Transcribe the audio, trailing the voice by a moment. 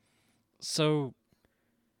So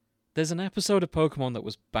there's an episode of Pokemon that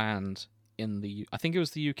was banned in I think it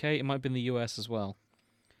was the UK. It might have been the US as well.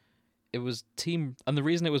 It was and the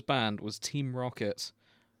reason it was banned was Team Rocket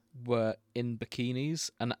were in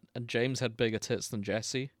bikinis, and James had bigger tits than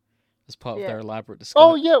Jessie as part of their elaborate disguise.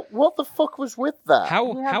 Oh yeah, what the fuck was with that?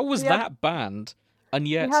 How was that banned? And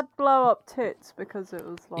yet he had blow up tits because it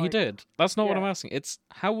was like he did. That's not what I'm asking. It's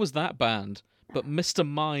how was that banned? But Mr.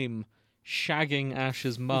 Mime shagging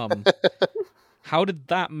Ash's mum. How did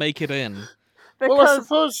that make it in? Because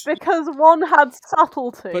one had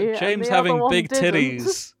subtlety, but James and the having other one big didn't.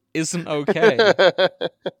 titties isn't okay.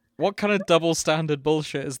 What kind of double standard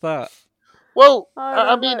bullshit is that? Well,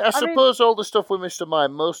 I suppose all the stuff with Mr.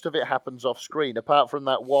 Mime, most of it happens off screen, apart from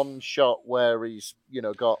that one shot where he's,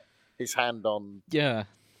 got his hand on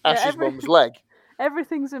Ash's mum's leg.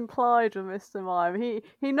 Everything's implied with Mr. Mime.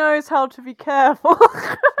 He knows how to be careful.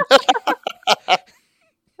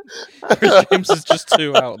 James is just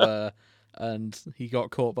too out there, and he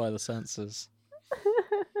got caught by the censors.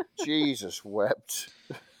 Jesus wept.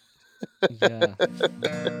 Yeah.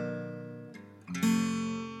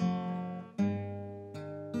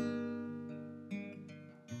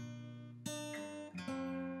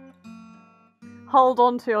 Hold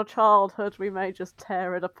on to your childhood. We may just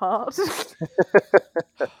tear it apart.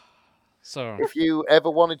 So, if you ever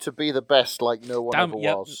wanted to be the best like no one ever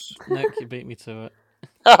was. Nick, you beat me to it.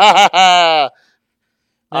 I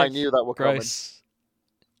knew that would come. Grace,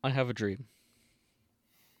 I have a dream.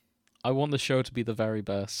 I want the show to be the very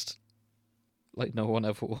best, like no one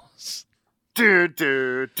ever was.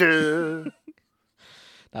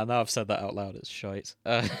 Now I've said that out loud, it's shite.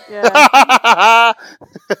 Yeah.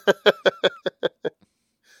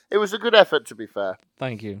 It was a good effort, to be fair.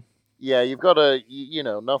 Thank you. Yeah, you've got to,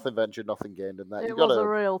 nothing ventured, nothing gained in that. It was a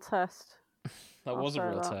real test. That was a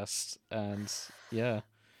real test, and yeah.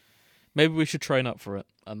 Maybe we should train up for it,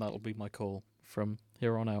 and that'll be my call from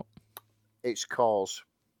here on out. It's Cause.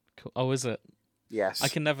 Cool. Oh, is it? Yes. I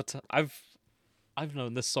can never I've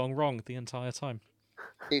known this song wrong the entire time.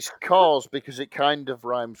 It's Cause because it kind of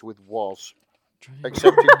rhymes with was.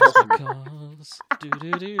 Except it doesn't. Cause.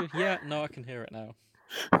 Yeah, no, I can hear it now.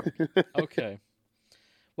 Okay.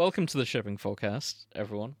 Welcome to the Shipping Forecast,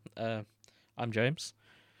 everyone. I'm James.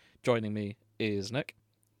 Joining me is Nick.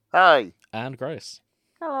 Hi. And Grace.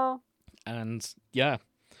 Hello. And yeah,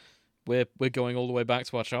 we're going all the way back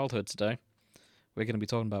to our childhood today. We're going to be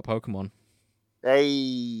talking about Pokemon.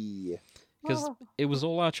 Hey. Because it was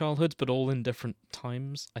all our childhoods, but all in different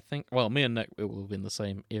times, I think. Well, me and Nick, it will have been the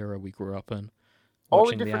same era we grew up in. All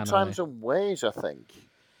in different times and ways, I think.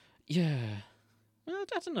 Yeah.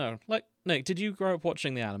 I don't know. Like, Nick, did you grow up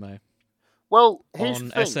watching the anime? Well, here's on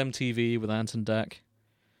the thing. SMTV with Ant and Dec?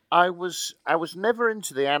 I was never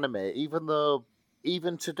into the anime, even though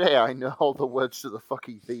even today I know all the words to the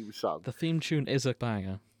fucking theme song. The theme tune is a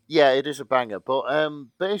banger. Yeah, it is a banger. But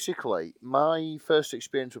basically, my first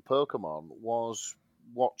experience with Pokemon was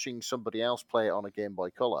watching somebody else play it on a Game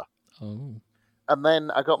Boy Color. Oh. And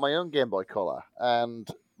then I got my own Game Boy Color, and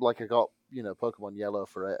I got Pokemon Yellow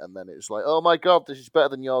for it, and then it was like, oh my god, this is better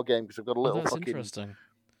than your game because I've got a little fucking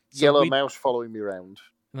yellow mouse following me around.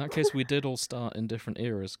 In that case, we did all start in different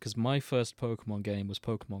eras, because my first Pokemon game was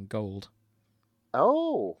Pokemon Gold.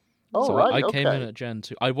 Oh. Oh, so right, I came in at Gen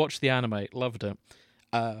 2. I watched the anime, loved it.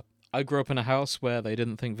 I grew up in a house where they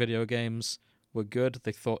didn't think video games were good.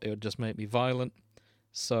 They thought it would just make me violent.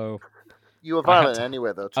 So you were violent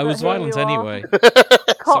anyway, though. I was violent anyway.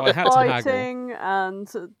 So I had to fighting and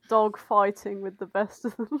dog fighting with the best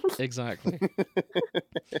of them. Exactly.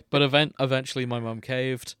 But eventually my mum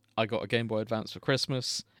caved. I got a Game Boy Advance for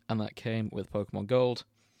Christmas, and that came with Pokemon Gold.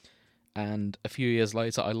 And a few years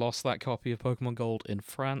later, I lost that copy of Pokemon Gold in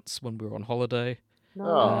France when we were on holiday.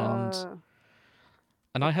 No.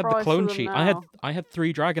 And I had the clone sheet. I had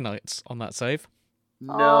 3 Dragonites on that save.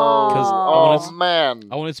 No. Man.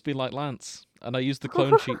 I wanted to be like Lance, and I used the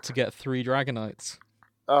clone sheet to get 3 Dragonites.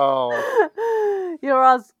 Oh. You're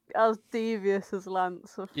as devious as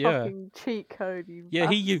Lance. A fucking cheat code.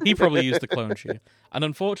 He probably used the clone sheet. And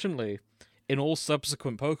unfortunately, in all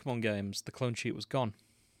subsequent Pokemon games, the clone sheet was gone.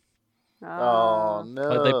 Oh, no.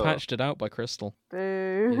 Like, they patched it out by Crystal.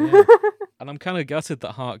 Boo. Yeah. And I'm kind of gutted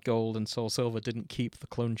that Heart Gold and Soul Silver didn't keep the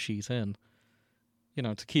clone sheet in.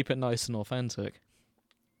 To keep it nice and authentic.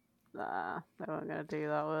 Nah, they weren't going to do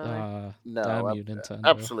that, were they? No, damn you, Nintendo.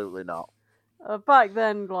 Absolutely not. Back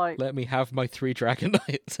then, let me have my 3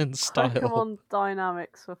 Dragonites in style. Pokemon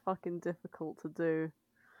dynamics were fucking difficult to do.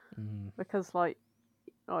 Because, like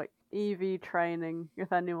EV training,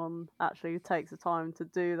 if anyone actually takes the time to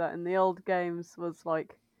do that in the old games, was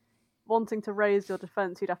wanting to raise your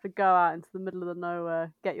defense, you'd have to go out into the middle of the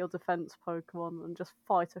nowhere, get your defense Pokemon, and just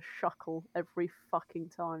fight a Shuckle every fucking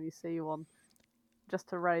time you see one, just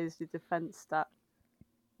to raise your defense stat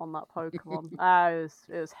on that Pokemon.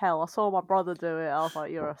 It was hell. I saw my brother do it. I was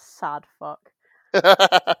like, you're a sad fuck.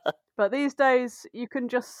 But these days, you can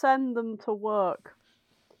just send them to work.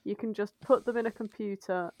 You can just put them in a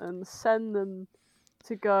computer and send them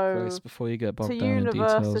to go Grace, before you get bogged to down in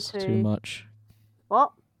details university. too much.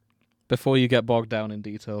 What? Before you get bogged down in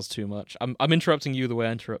details too much. I'm interrupting you the way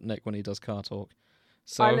I interrupt Nick when he does car talk.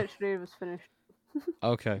 So I literally was finished.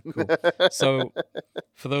 Okay, cool. So,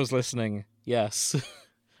 for those listening, yes.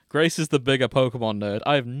 Grace is the bigger Pokemon nerd.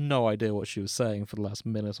 I have no idea what she was saying for the last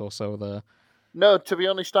minute or so there. No, to be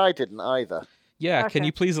honest, I didn't either. Yeah, Okay. Can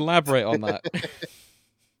you please elaborate on that?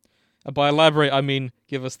 And by elaborate, I mean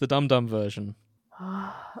give us the dum-dum version.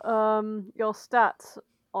 Your stats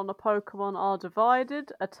on a Pokemon are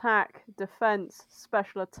divided: attack, defense,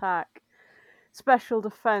 special attack, special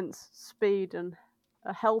defense, speed, and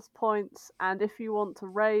health points. And if you want to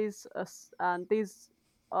raise and these,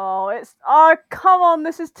 come on,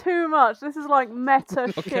 this is too much. This is like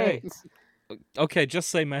meta Okay. shit. Okay, just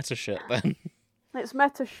say meta shit then. It's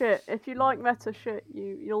meta shit. If you like meta shit,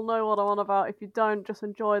 you'll know what I'm on about. If you don't, just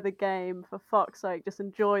enjoy the game. For fuck's sake, just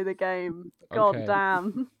enjoy the game. God Okay.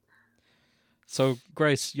 damn. So,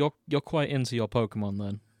 Grace, you're quite into your Pokemon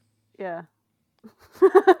then? Yeah.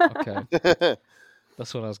 Okay.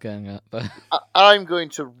 That's what I was getting at there. I'm going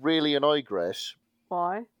to really annoy Grace.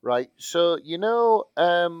 Why? Right, so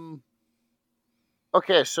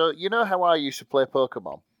okay, so you know how I used to play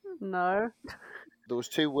Pokemon? No. There was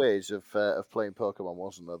two ways of playing Pokemon,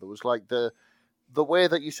 wasn't there? There was like the way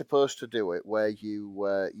that you're supposed to do it, where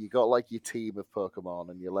you got like your team of Pokemon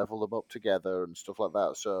and you level them up together and stuff like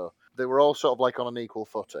that. So they were all sort of like on an equal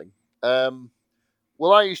footing.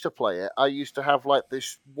 Well, I used to play it. I used to have like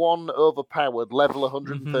this one overpowered level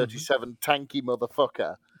 137 tanky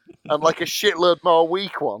motherfucker, and like a shitload more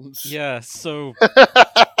weak ones. Yeah. So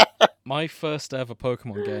my first ever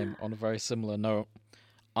Pokemon game, on a very similar note,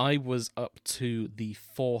 I was up to the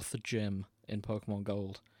 4th gym in Pokemon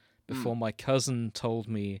Gold before my cousin told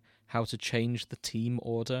me how to change the team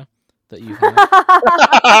order that you have.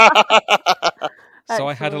 So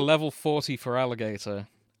I had a level 40 for Alligator,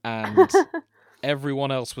 and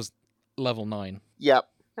everyone else was level 9. Yep.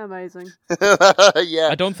 Amazing. Yeah.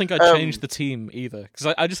 I don't think I changed the team either,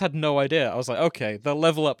 because I just had no idea. I was like, okay, they'll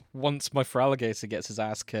level up once my Feraligatr gets his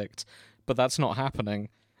ass kicked, but that's not happening.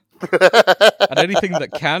 And anything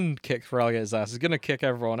that can kick Feraligator's ass is going to kick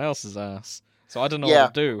everyone else's ass. So I don't know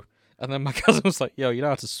what to do. And then my cousin was like, yo, you know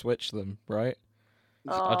how to switch them, right?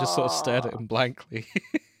 I just sort of stared at him blankly.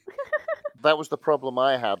 That was the problem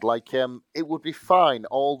I had. Like, it would be fine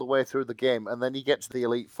all the way through the game, and then you get to the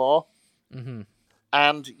Elite Four,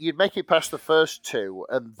 and you'd make it past the first two,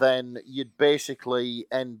 and then you'd basically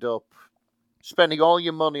end up spending all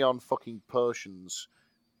your money on fucking potions,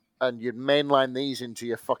 and you'd mainline these into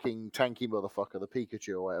your fucking tanky motherfucker, the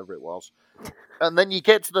Pikachu or whatever it was. And then you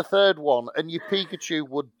get to the third one, and your Pikachu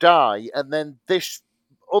would die, and then this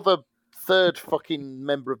other third fucking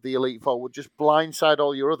member of the Elite Four would just blindside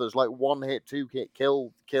all your others, like 1 hit, 2 hit,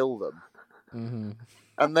 kill them.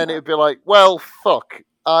 And then it would be like, well, fuck,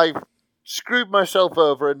 I've screwed myself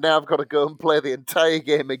over, and now I've got to go and play the entire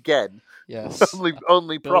game again. Yes.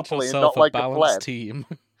 only properly and not like a pleb. Team.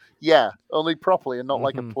 Yeah, only properly and not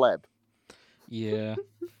like a pleb. Yeah.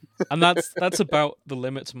 And that's about the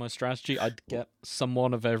limit to my strategy. I'd get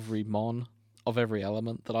someone of every of every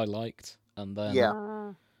element that I liked, and then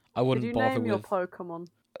I wouldn't Did you bother name your with. Pokemon?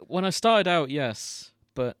 When I started out, yes,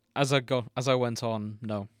 but as I went on,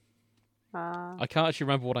 no. I can't actually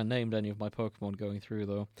remember what I named any of my Pokemon going through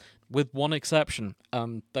though, with one exception.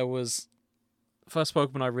 There was first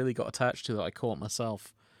Pokemon I really got attached to that I caught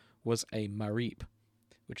myself was a Mareep,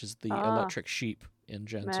 which is the electric sheep in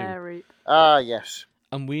Gen 2. Ah, yes.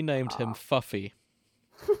 And we named him Fuffy.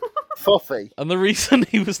 Fuffy. And the reason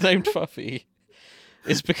he was named Fuffy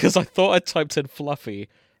is because I thought I typed in Fluffy,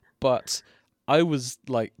 but I was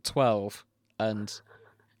like 12, and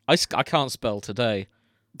I can't spell today.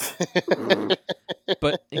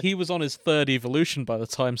 But he was on his 3rd evolution by the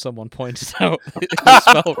time someone pointed out it was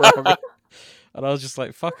spelled wrong. And I was just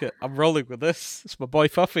like, fuck it, I'm rolling with this. It's my boy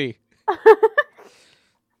Fuffy.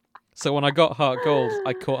 So when I got Heart Gold,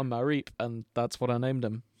 I caught a Mareep, and that's what I named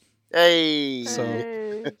him. Hey! So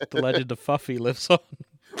the legend of Fuffy lives on.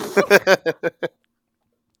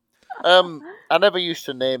 I never used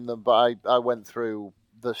to name them, but I went through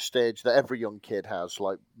the stage that every young kid has,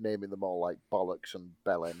 like naming them all like Bollocks and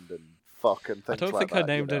Bellend and fuck and I things don't like think that. I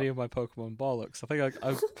named any of my Pokemon bollocks. I think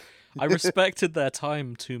I respected their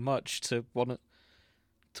time too much to want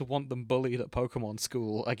them bullied at Pokemon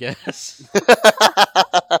school, I guess.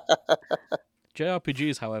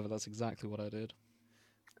 JRPGs, however, that's exactly what I did.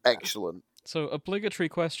 Excellent. So, obligatory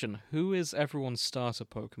question: who is everyone's starter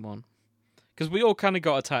Pokemon? Because we all kind of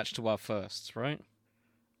got attached to our firsts, right?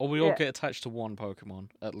 Or we all get attached to one Pokemon,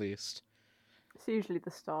 at least. It's usually the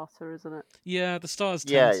starter, isn't it? Yeah, the stars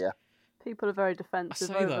Yeah, tend. yeah. People are very defensive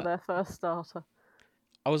over their first starter.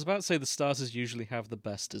 I was about to say the starters usually have the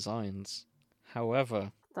best designs.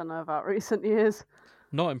 However, Don't know about recent years.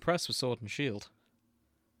 not impressed with Sword and Shield.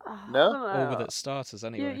 No? I don't know. Or with its starters,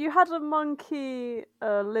 anyway. You had a monkey,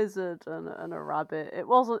 a lizard, and a rabbit. It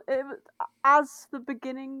wasn't. As the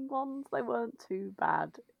beginning ones, they weren't too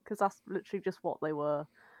bad because that's literally just what they were.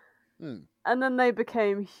 Hmm. And then they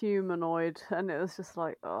became humanoid, and it was just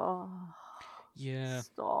like, oh, Yeah.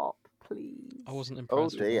 stop, please. I wasn't Oh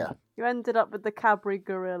impressed with dear. them. You ended up with the Cadbury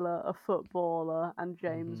gorilla, a footballer, and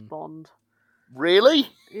James Bond. Really?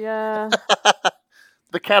 Yeah.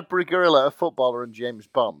 The Cadbury Gorilla, a footballer, and James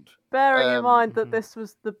Bond. Bearing in mind that this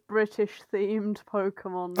was the British-themed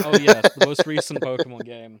Pokemon. Oh yeah, the most recent Pokemon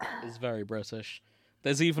game is very British.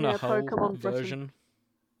 There's even a Hull Pokemon version.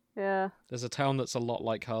 Yeah. There's a town that's a lot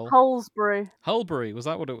like Hull. Hullsbury. Hullbury, was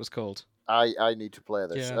that what it was called? I need to play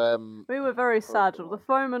this. Yeah. We were very sad. The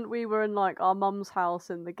moment we were in like our mum's house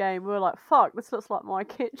in the game, we were like, "Fuck, this looks like my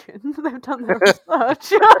kitchen." They've done their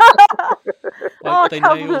research. Our they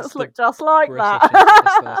cabinets nailed look just like British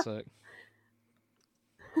that. aesthetic.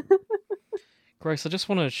 Grace, I just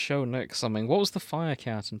want to show Nick something. What was the fire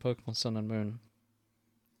cat in Pokemon Sun and Moon?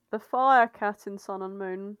 The fire cat in Sun and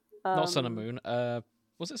Moon. Not Sun and Moon.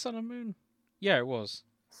 Was it Sun and Moon? Yeah, it was.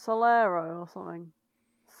 Solero or something.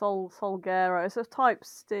 Solgero. It's a type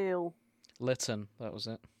steel. Litten, that was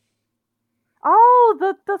it. Oh,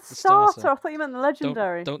 the starter. starter. I thought you meant the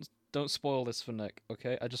legendary. Don't spoil this for Nick,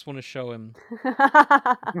 okay? I just want to show him.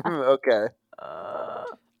 Okay.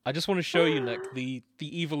 I just want to show you, Nick, the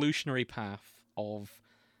evolutionary path of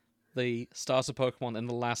the starter Pokemon in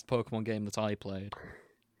the last Pokemon game that I played.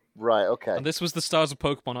 Right, okay. And this was the starter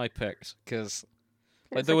Pokemon I picked, because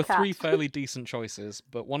there were three fairly decent choices,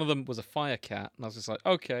 but one of them was a fire cat, and I was just like,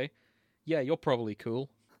 okay, yeah, you're probably cool.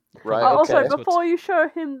 Right, Also, okay. before you show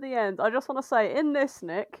him the end, I just want to say, in this,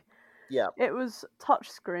 Nick, Yeah. it was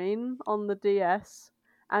touchscreen on the DS,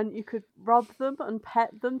 and you could rub them and pet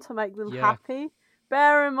them to make them happy.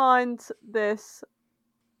 Bear in mind this,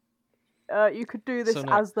 you could do this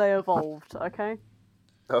as they evolved, okay?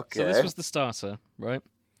 Okay. So this was the starter, right?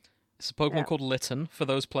 It's a Pokemon called Litten, for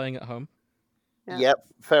those playing at home. Yeah. Yep,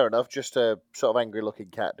 fair enough. Just a sort of angry-looking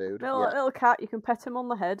cat dude. Little cat, you can pet him on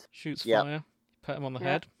the head. Shoots fire, pet him on the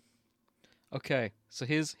head. Okay, so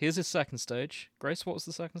here's his second stage. Grace, what was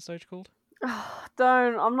the second stage called?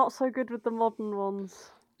 I'm not so good with the modern ones.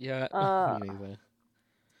 Yeah, me neither.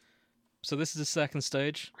 So this is his second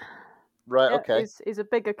stage. Right, okay. He's a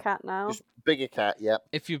bigger cat now. Just bigger cat, yep.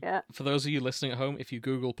 For those of you listening at home, if you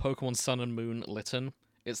Google Pokemon Sun and Moon Litten,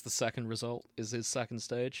 it's the second result, is his second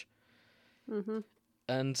stage. Mm-hmm.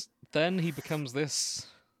 And then he becomes this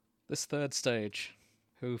third stage,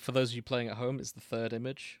 who, for those of you playing at home, is the third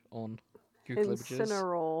image on Google Images.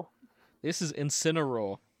 Incineroar. This is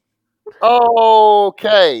Incineroar.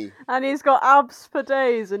 Okay. And he's got abs for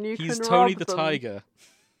days, and He's can Tony rub the them. Tiger.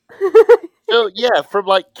 So, yeah, from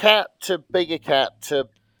like cat to bigger cat to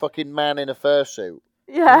fucking man in a fursuit.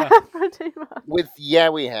 Yeah, pretty much. With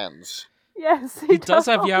yowie hands. Yes, He does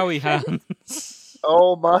have yowie hands.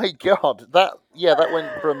 Oh my god. That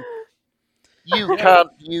went from you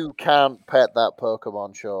can't pet that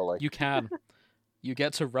Pokemon, surely. You can. You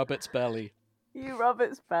get to rub its belly. You rub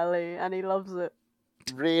its belly, and he loves it.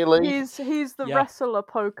 Really? He's the wrestler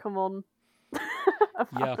Pokemon.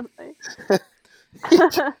 Apparently.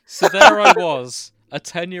 So there I was, a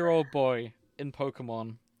 10-year-old boy in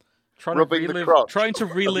Pokemon, trying to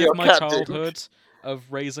relive my childhood of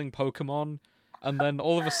raising Pokemon, and then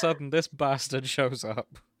all of a sudden this bastard shows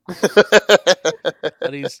up.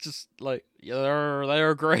 And he's just like,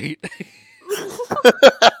 they're great.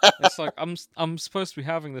 It's like I'm supposed to be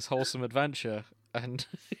having this wholesome adventure, and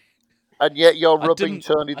yet you're rubbing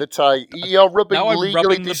Tony the Tiger. You're rubbing now I'm legally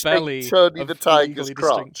rubbing the distinct belly Tony of the Tiger's legally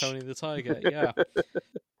crotch. distinct Tony the Tiger, yeah.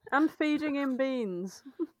 And feeding him beans.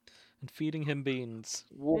 And feeding him beans.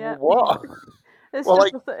 Yeah. What?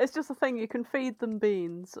 It's just a thing. You can feed them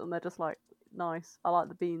beans, and they're just like, nice. I like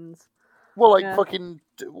the beans. Well, like fucking,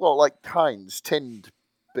 like Heinz tinned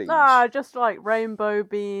beans? Nah, just like rainbow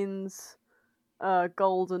beans,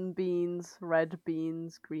 golden beans, red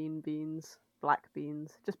beans, green beans. black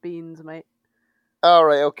beans. Just beans, mate. All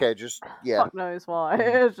right, okay, just yeah. Fuck knows why.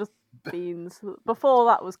 It was just beans. Before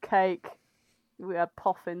that was cake. We had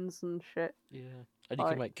poffins and shit. Yeah, and you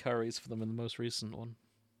can make curries for them in the most recent one.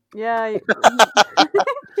 Yeah. Is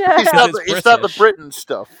Because it's that the British. Britain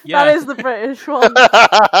stuff? Yeah. That is the British one.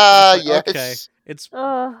 Yes. Okay, it's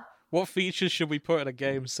what features should we put in a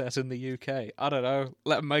game set in the UK? I don't know.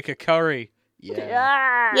 Let them make a curry.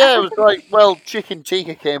 Yeah. Yeah, it was like, well, chicken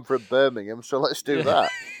tikka came from Birmingham, so let's do that.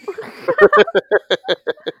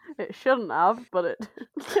 It shouldn't have, but it.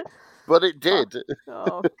 But it did.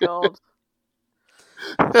 Oh god.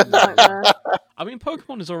 Nightmare. I mean,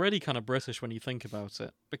 Pokemon is already kind of British when you think about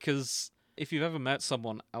it, because if you've ever met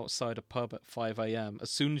someone outside a pub at 5 a.m, as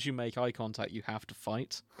soon as you make eye contact, you have to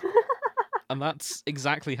fight. And that's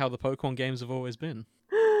exactly how the Pokemon games have always been.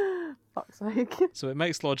 Fuck's sake. So it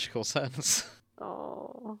makes logical sense.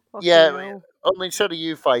 Oh. Yeah, Hell. only instead of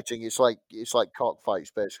you fighting, it's like cockfights,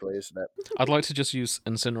 basically, isn't it? I'd like to just use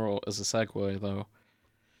Incineroar as a segue, though,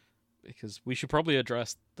 because we should probably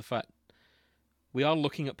address the fact we are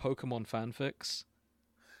looking at Pokemon fanfics.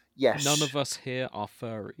 Yes. None of us here are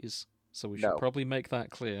furries, so we should probably make that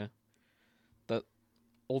clear. That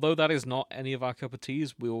although that is not any of our cup of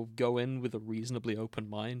teas, we will go in with a reasonably open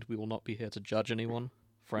mind. We will not be here to judge anyone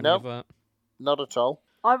for any of that. Not at all.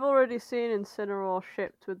 I've already seen Incineroar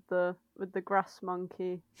shipped with the grass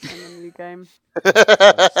monkey in the new game.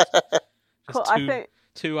 Just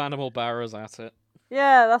two animal barrows at it.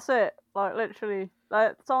 Yeah, that's it. Like literally,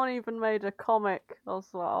 like someone even made a comic. I was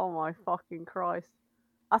like, oh my fucking Christ!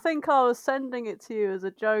 I think I was sending it to you as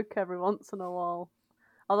a joke every once in a while.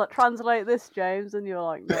 I was like, translate this, James, and you're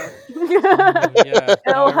like, no. Yeah,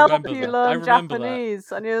 It'll help that. you learn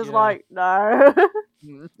Japanese, and he was like, no.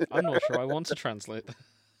 I'm not sure I want to translate that.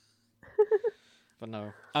 But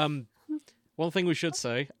no. One thing we should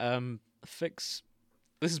say, fix.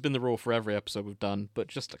 This has been the rule for every episode we've done, but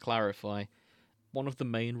just to clarify, one of the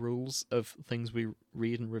main rules of things we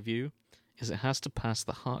read and review is it has to pass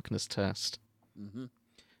the Harkness test. Mm-hmm.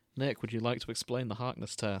 Nick, would you like to explain the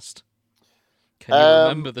Harkness test? Can you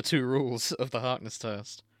remember the two rules of the Harkness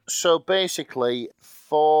test? So basically,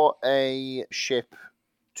 for a ship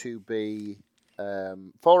to be,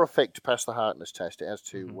 for a fic to pass the Harkness test, it has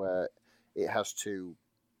to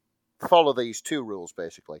follow these two rules.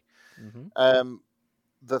 Basically,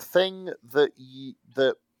 the thing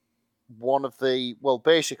that one of the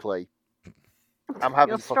basically, I'm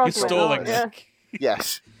having You're stalling. Yeah.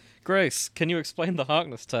 Yes, Grace, can you explain the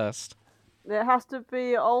Harkness test? It has to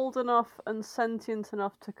be old enough and sentient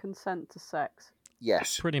enough to consent to sex.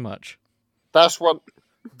 Yes, pretty much. That's what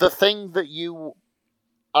the thing that you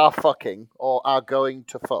are fucking or are going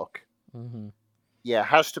to fuck. Mm-hmm. Yeah,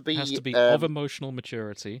 has to be of emotional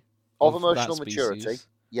maturity. Of emotional maturity.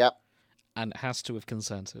 Yep. And it has to have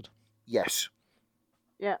consented. Yes.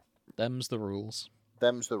 Yeah. Them's the rules.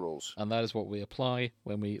 Them's the rules. And that is what we apply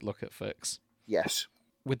when we look at fics. Yes.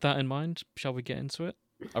 With that in mind, shall we get into it?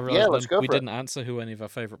 I let's realize go we for didn't answer who any of our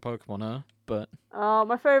favourite Pokemon are, but...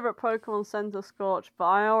 My favourite Pokemon Center Scorch, but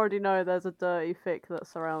I already know there's a dirty fic that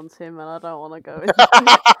surrounds him, and I don't want to go into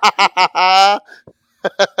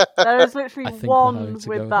it. There is literally one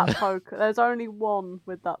with that Pokemon. There's only one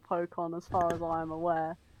with that Pokemon, as far as I am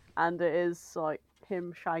aware, and it is like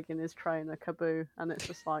him shagging his trainer Kaboo, and it's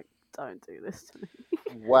just like, don't do this to me.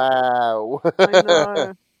 Wow. I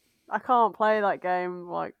know. I can't play that game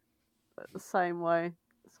like the same way.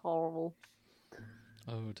 It's horrible.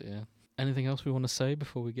 Oh dear. Anything else we want to say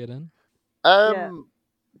before we get in?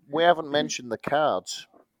 We haven't mentioned the cards.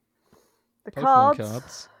 The Pokemon cards.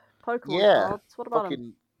 cards. Pokemon cards. What about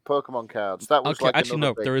them? Pokemon cards. That was okay. Actually,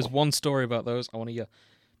 no. There is one story about those. I want to hear.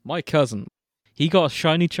 My cousin, he got a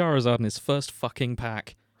shiny Charizard in his first fucking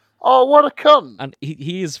pack. Oh, what a cunt! And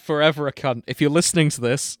he is forever a cunt. If you're listening to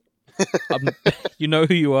this, you know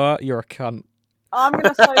who you are. You're a cunt. I'm going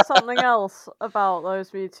to say something else about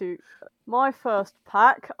those Mewtwo. My first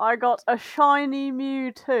pack, I got a shiny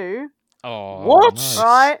Mewtwo. Oh, what?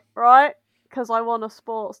 Nice. Right. Because I won a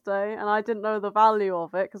sports day, and I didn't know the value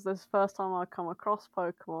of it, because this is the first time I'd come across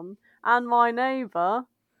Pokemon. And my neighbour,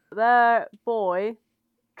 their boy,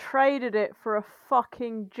 traded it for a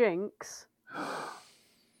fucking Jinx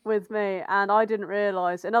with me, and I didn't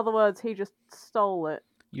realise. In other words, he just stole it.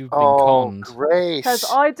 You've been conned. Grace. Because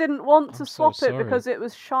I didn't want to swap so it because it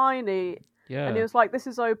was shiny. Yeah. And he was like, this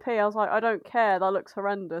is OP. I was like, I don't care. That looks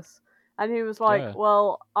horrendous. And he was like, Yeah.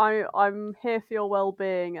 well, I'm here for your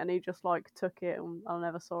well-being. And he just like took it, and I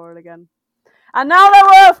never saw it again. And now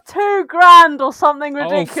they're worth $2,000 or something Oh,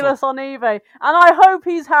 ridiculous on eBay. And I hope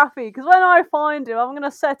he's happy, because when I find him, I'm going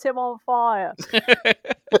to set him on fire.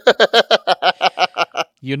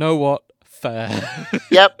 You know what? Fair.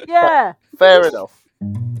 Yep. Yeah. Fair enough.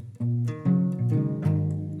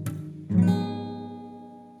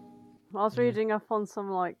 I was reading up on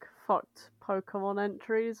some, like, fucked Pokemon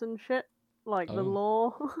entries and shit. Like, the Oh.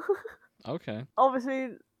 lore. Okay. Obviously,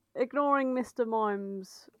 ignoring Mr.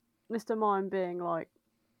 Mime being, like,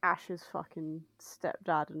 Ash's fucking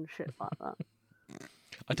stepdad and shit like that.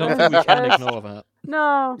 I don't think we can ignore that.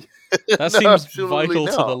 No. That No, seems absolutely vital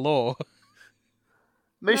to the not. law.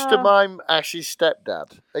 Mr. No. Mime, Ash's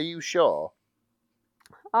stepdad. Are you sure?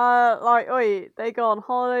 They go on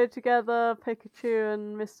holiday together. Pikachu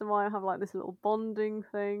and Mr. Mime have like this little bonding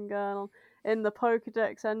thing going on. In the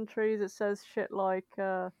Pokedex entries, it says shit like,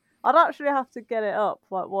 I'd actually have to get it up,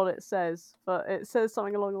 like what it says, but it says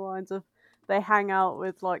something along the lines of they hang out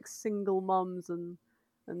with like single mums and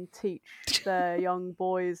teach their young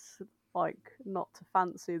boys like not to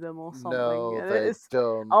fancy them or something. No, And they it's,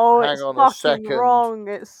 don't. oh, Hang it's on a fucking second. wrong.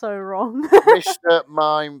 It's so wrong. Mr.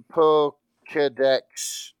 Mime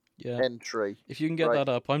Pokedex Yeah. entry. If you can get Right. that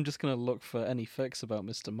up, I'm just going to look for any fix about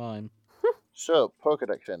Mr. Mime. So,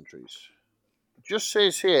 Pokedex entries. Just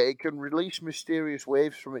says here, it can release mysterious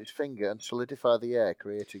waves from its finger and solidify the air,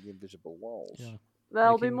 creating invisible walls. Yeah.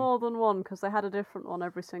 There'll be Making- more than one because they had a different one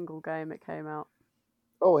every single game it came out.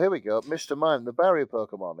 Oh, here we go. Mr. Mime, the barrier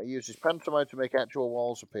Pokemon. He uses pantomime to make actual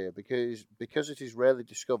walls appear because it is rarely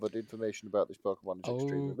discovered. Information about this Pokemon is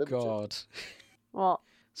extremely Oh, limited. God. What?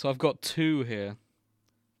 So I've got two here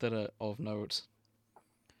that are of note.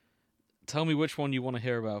 Tell me which one you want to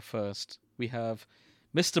hear about first. We have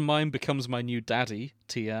Mr. Mime Becomes My New Daddy,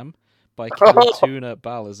 TM, by Tuna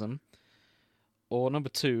Ballism. Or number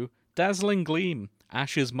 2, Dazzling Gleam,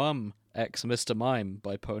 Ash's Mum, ex Mr. Mime,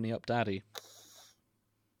 by Pony Up Daddy.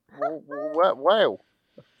 Wow.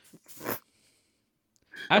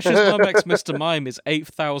 Ash's Mum, ex Mr. Mime is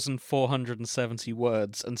 8,470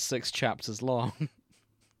 words and 6 chapters long.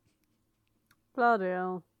 Bloody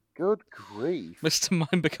hell. Good grief. Mr.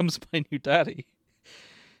 Mime Becomes My New Daddy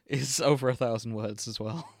is over 1,000 words as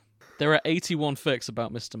well. There are 81 fics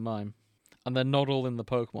about Mr. Mime, and they're not all in the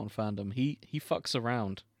Pokemon fandom. He fucks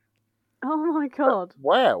around. Oh my god.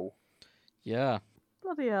 Wow. Yeah.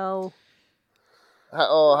 Bloody hell.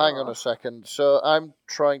 Oh, hang on a second. So I'm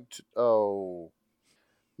trying to... Oh.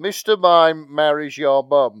 Mr. Mime marries your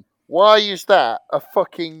mum. Why is that a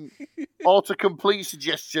fucking autocomplete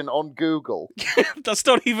suggestion on Google? That's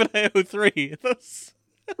not even AO3. That's...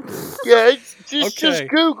 Yeah, it's just Okay.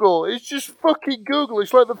 Google. It's just fucking Google.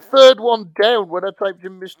 It's like the third one down when I typed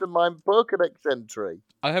in Mr. Mime Pokedex entry.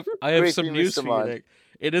 I have Creepy some news Mr. for you, Mime. Nick.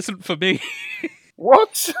 It isn't for me.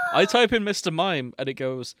 What? I type in Mr. Mime, and it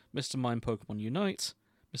goes, Mr. Mime Pokemon Unite,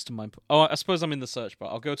 Mr. Mime... Oh, I suppose I'm in the search bar.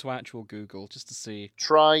 I'll go to actual Google just to see.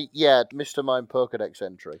 Try, Mr. Mime Pokedex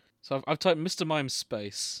entry. So I've typed Mr. Mime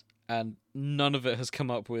space, and none of it has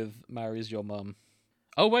come up with marries your mum.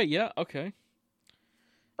 Oh, wait, yeah, okay.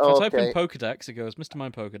 If I type in Pokedex, it goes Mr.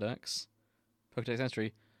 Mime Pokedex, Pokedex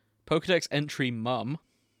entry, Pokedex entry mum.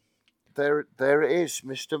 There it is.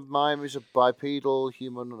 Mr. Mime is a bipedal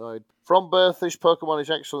humanoid. From birth, this Pokemon is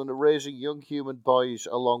excellent at raising young human boys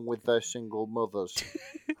along with their single mothers.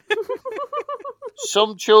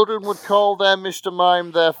 Some children would call their Mr.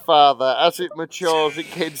 Mime their father. As it matures,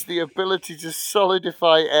 it gains the ability to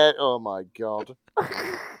solidify air. Oh my god.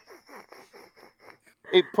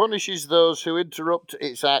 It punishes those who interrupt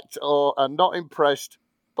its act or are not impressed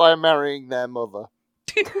by marrying their mother.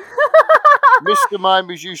 Mr.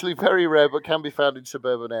 Mime is usually very rare but can be found in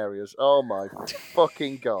suburban areas. Oh my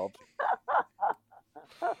fucking god.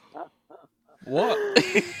 What?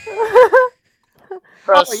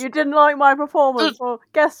 Oh, you didn't like my performance? Well,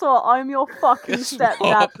 guess what? I'm your fucking Guess stepdad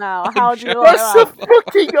what? now. I'm How do you jealous. like That's that? a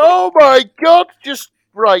fucking... Oh my god. Just...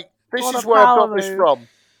 Right. This What is a where I power got this move. from.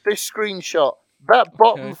 This screenshot. That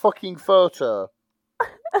bottom Okay. fucking photo.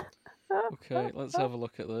 Okay, let's have a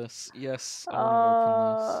look at this. Yes, I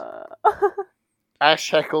want to open this. Ash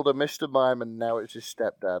heckled a Mr. Mime and now it's his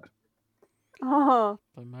stepdad. Oh,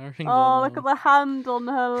 By marrying oh, their look at mum. the hand on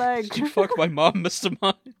her leg. Did you fuck my mum, Mr.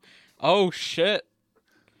 Mime? Oh, shit.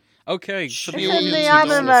 Okay, for the It's in audience the who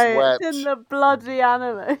don't- anime. wept. It's in the bloody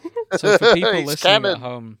anime. So for people It's listening canon. at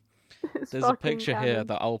home, It's there's a fucking picture here canon.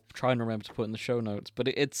 that I'll try and remember to put in the show notes. But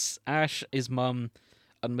it's Ash, his mum,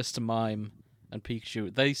 and Mr. Mime and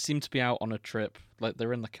Pikachu. They seem to be out on a trip, like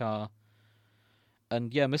they're in the car.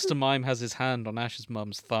 And yeah, Mr. Mime has his hand on Ash's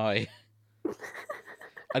mum's thigh.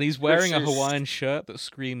 And he's wearing a This is- Hawaiian shirt that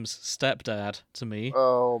screams stepdad to me.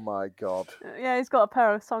 Oh my god. Yeah, he's got a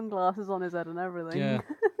pair of sunglasses on his head and everything. Yeah.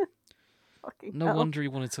 Fucking No hell. wonder he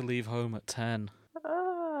wanted to leave home at 10.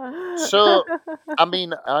 So, I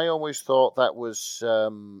mean, I always thought that was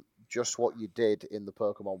just what you did in the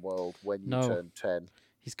Pokemon world when you No. turned 10.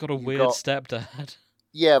 He's got a You weird got- stepdad.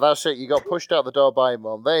 Yeah, that's it. You got pushed out the door by your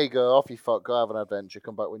mum. There you go. Off you fuck. Go have an adventure.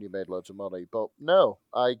 Come back when you made loads of money. But no,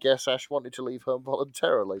 I guess Ash wanted to leave home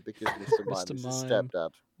voluntarily because Mr. Mime Mr. is his Mime. stepdad.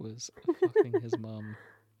 Was fucking his mum.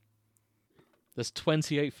 There's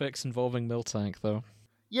 28 fics involving Miltank, though.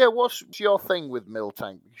 Yeah, what's your thing with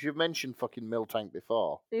Miltank? Because you've mentioned fucking Miltank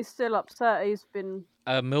before. He's still upset. He's been.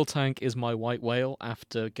 Miltank is my white whale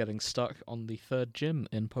after getting stuck on the 3rd gym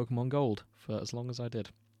in Pokemon Gold for as long as I did.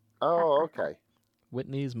 Oh, okay.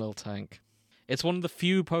 Whitney's Miltank. It's one of the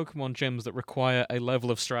few Pokemon gyms that require a level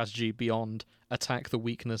of strategy beyond attack the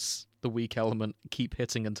weakness, the weak element, keep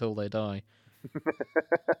hitting until they die.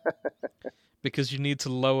 Because you need to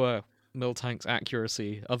lower Miltank's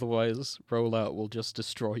accuracy, otherwise Rollout will just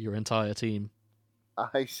destroy your entire team.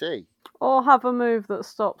 I see. Or have a move that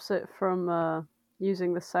stops it from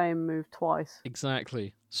using the same move twice.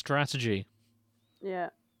 Exactly. Strategy. Yeah.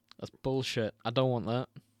 That's bullshit. I don't want that.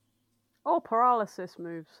 Or paralysis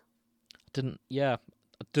moves. I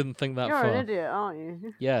didn't think that You're far. an idiot, aren't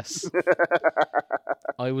you? Yes.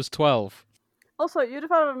 I was 12. Also, you'd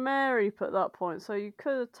have had a Mary at that point, so you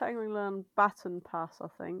could have technically learned Baton Pass, I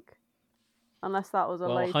think. Unless that was a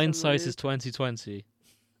Well, later hindsight move. is 2020.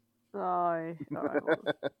 Aye. Alright, well.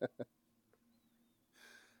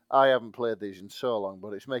 I haven't played these in so long,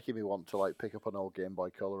 but it's making me want to like pick up an old Game Boy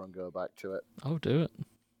Color and go back to it. Oh, do it.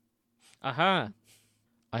 Aha!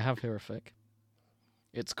 I have here a fic.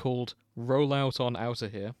 It's called Rollout on Outer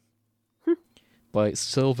Here by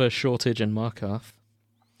Silver Shortage and Markarth.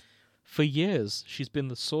 For years, she's been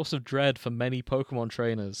the source of dread for many Pokemon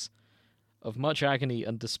trainers. Of much agony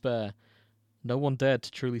and despair, no one dared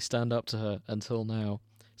to truly stand up to her until now.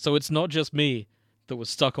 So it's not just me that was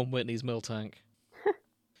stuck on Whitney's Miltank.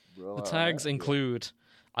 The tags include,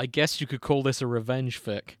 I guess you could call this a revenge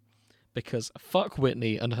fic, because fuck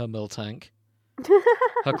Whitney and her Miltank.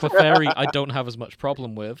 Her Clefairy I don't have as much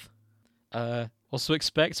problem with. Also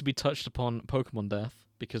expect to be touched upon Pokemon death,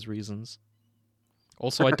 because reasons.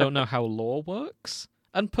 Also, I don't know how lore works.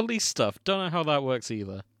 And police stuff, don't know how that works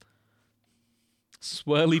either.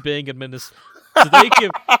 Swirly being administered.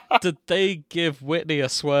 Did they give Whitney a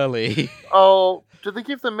swirly? Oh, did they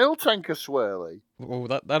give the Miltank a swirly? Oh,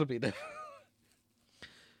 that'd be different.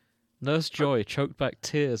 Nurse Joy choked back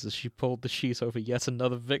tears as she pulled the sheet over yet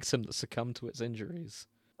another victim that succumbed to its injuries.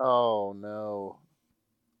 Oh no.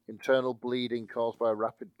 Internal bleeding caused by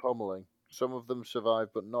rapid pummeling. Some of them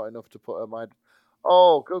survived, but not enough to put her mind.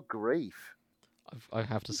 Oh, good grief. I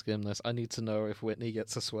have to skim this. I need to know if Whitney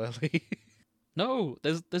gets a swirly. No,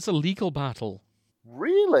 there's a legal battle.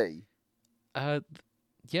 Really?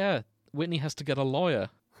 Yeah, Whitney has to get a lawyer.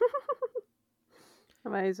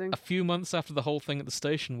 Amazing. A few months after the whole thing at the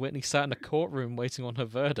station, Whitney sat in a courtroom waiting on her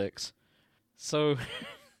verdict. So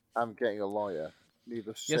I'm getting a lawyer.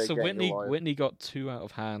 Needless to yeah, say, so getting a lawyer. Whitney got 2 out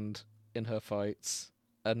of hand in her fights,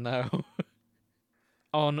 and now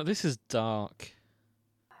oh no, this is dark.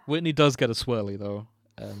 Whitney does get a swirly though,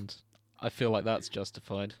 and I feel like that's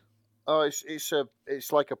justified. Oh,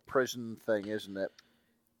 it's like a prison thing, isn't it?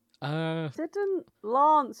 Didn't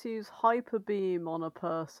Lance use Hyper Beam on a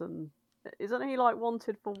person? Isn't he like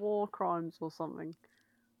wanted for war crimes or something?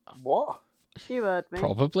 What? You heard me.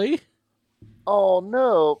 Probably. Oh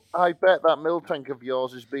no! I bet that Miltank of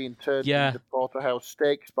yours is being turned Yeah. into porterhouse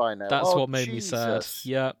steaks by now. That's Oh, what made me sad. Jesus.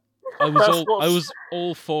 Yeah, That's I what's- was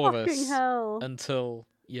all for Fucking this hell. until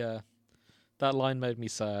that line made me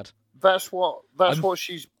sad. That's what I'm-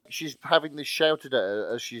 she's having this shouted at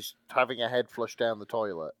her as she's having her head flushed down the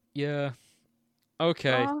toilet. Yeah.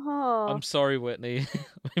 Okay. Oh. I'm sorry, Whitney.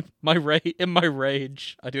 In my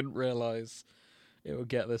rage, I didn't realize it would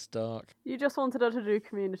get this dark. You just wanted her to do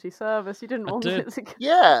community service. You didn't I want did. it to.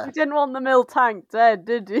 Yeah. You didn't want the Miltank dead,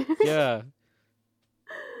 did you? Yeah.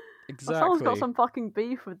 Someone's Exactly. got some fucking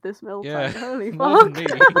beef with this Miltank. Yeah. Holy More fuck. than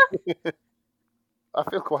me. I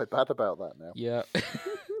feel quite bad about that now. Yeah.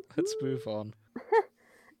 Let's move on.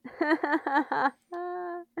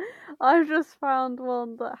 I've just found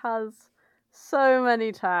one that has so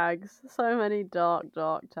many tags. So many dark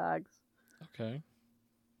tags. Okay.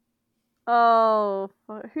 Oh,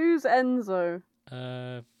 who's Enzo?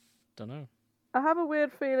 Don't know. I have a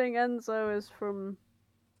weird feeling Enzo is from.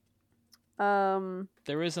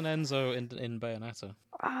 There is an Enzo in Bayonetta.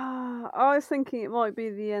 I was thinking it might be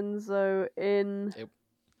the Enzo in.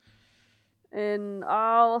 in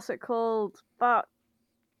what's it called? That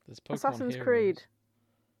There's Pokemon Assassin's Heroes. Creed.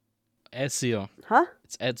 Ezio. Huh?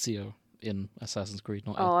 It's Ezio in Assassin's Creed,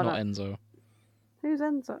 not Oh, I not don't- Enzo. Who's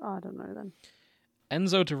Enzo? Oh, I don't know then.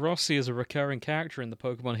 Enzo de Rossi is a recurring character in the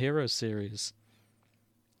Pokemon Heroes series.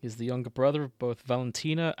 He's the younger brother of both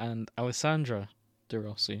Valentina and Alessandra de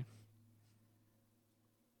Rossi.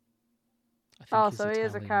 I think he's So he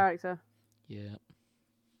is a Italian. character. Yeah.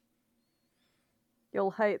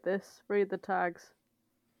 You'll hate this. Read the tags.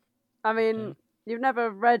 I mean, Okay. you've never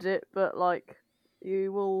read it, but like,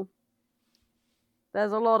 you will.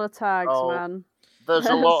 There's a lot of tags, Oh. man. There's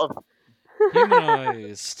a lot of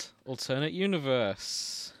Humanized. Alternate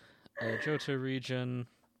universe. Johto region.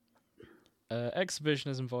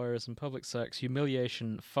 Exhibitionism, voyeurism, public sex,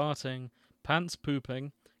 humiliation, farting, pants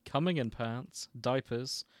pooping, coming in pants,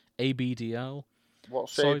 diapers, ABDL.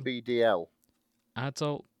 what's So- ABDL?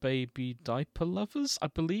 Adult baby diaper lovers, I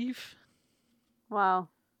believe. Wow.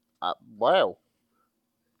 Wow.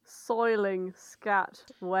 Soiling, scat,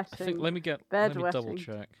 wetting, I think let me bed double wetting.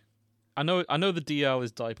 check. I know the DL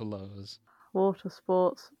is diaper lovers. water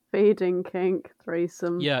sports, feeding kink,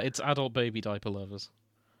 threesome, Yeah, it's adult baby diaper lovers.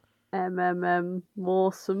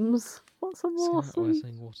 Morsomes. What's a morsome?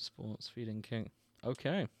 Wetting, water sports, feeding kink.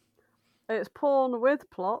 Okay. It's porn with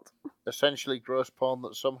plot. Essentially gross porn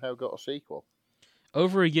that somehow got a sequel.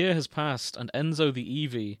 Over a year has passed, and Enzo the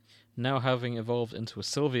Eevee, now having evolved into a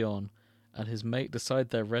Sylveon, and his mate decide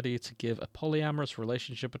they're ready to give a polyamorous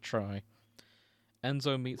relationship a try.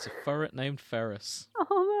 Enzo meets a furret named Ferris,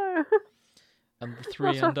 Oh no. and the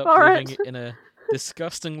three Not a end up furret. living in a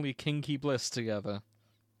disgustingly kinky bliss together.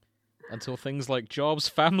 Until things like jobs,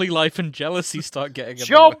 family life, and jealousy start getting in the way.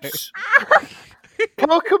 Jobs!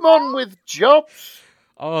 Pokemon with jobs!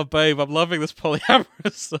 Oh, babe, I'm loving this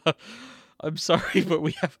polyamorous stuff. I'm sorry, but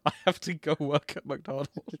I have to go work at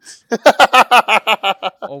McDonald's.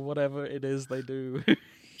 Or whatever it is they do.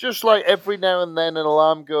 Just like every now and then an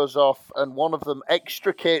alarm goes off and one of them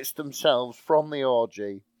extricates themselves from the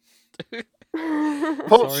orgy,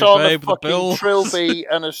 puts Sorry, on babe, a the fucking bills. trilby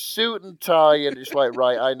and a suit and tie, and it's like,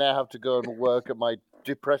 right, I now have to go and work at my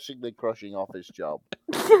depressingly crushing office job.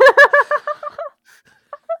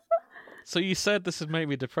 So you said this would make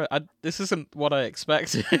me depressed. This isn't what I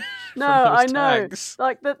expected. No, from those I know. tags.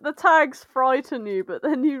 Like the tags frighten you, but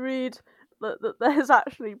then you read that there's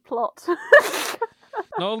actually plot.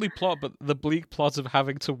 Not only plot, but the bleak plot of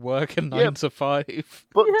having to work a 9 Yeah. to 5.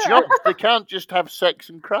 But Yeah. jobs, they can't just have sex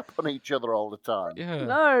and crap on each other all the time. Yeah.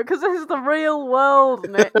 No, because this is the real world,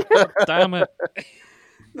 Nick. Damn it.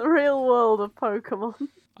 The real world of Pokemon.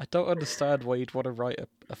 I don't understand why you'd want to write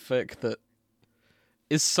a fic that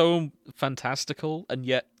is so fantastical and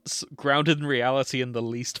yet grounded in reality in the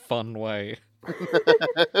least fun way. We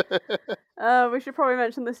should probably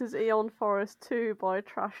mention this is Eon Forest 2 by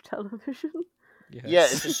Trash Television. Yes. Yeah,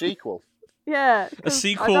 it's a sequel. Yeah. A 'cause I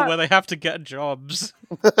sequel don't- where they have to get jobs.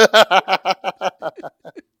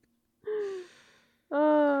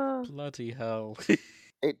 Bloody hell.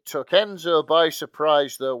 It took Enzo by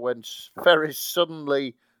surprise, though, when Ferris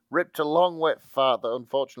suddenly ripped a long wet fart that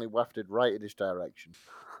unfortunately wafted right in his direction.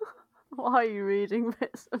 Why are you reading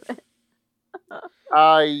bits of it?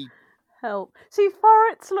 I Help. See,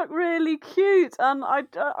 ferrets look really cute, and I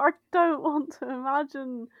don't want to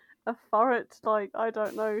imagine a ferret, like, I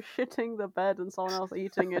don't know, shitting the bed and someone else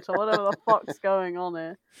eating it, or whatever the fuck's going on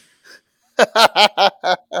here.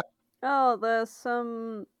 Oh, there's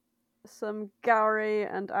some Gary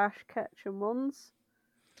and Ash Ketchum ones.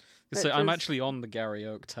 So I'm Which is- actually on the Gary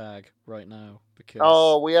Oak tag right now because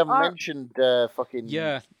Oh, we haven't I- mentioned fucking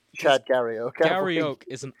yeah, Chad Gary Oak. have Gary we? Oak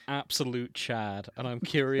is an absolute Chad, and I'm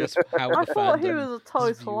curious how I the thought he fandom was a has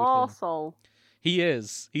total viewed him. arsehole. He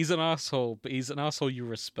is. He's an asshole, but he's an asshole you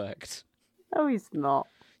respect. No, he's not.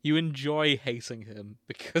 You enjoy hating him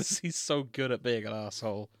because he's so good at being an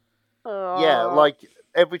asshole. Yeah, like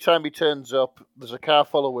every time he turns up, there's a car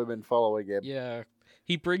full of women following him. Yeah,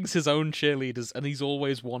 he brings his own cheerleaders, and he's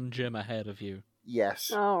always one gym ahead of you. Yes.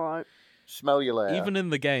 Alright. Smell you later. Even in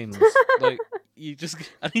the games, like you just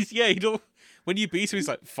and he don't. When you beat him, he's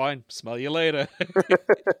like, "Fine, smell you later."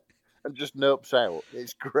 And just nopes out.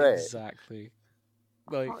 It's great. Exactly.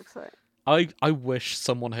 Like Fuck's sake. I wish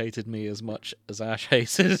someone hated me as much as Ash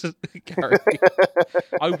hated Gary.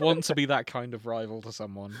 I want to be that kind of rival to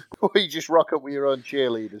someone. You just rock up with your own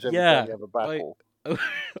cheerleaders every Yeah, time you have a battle. I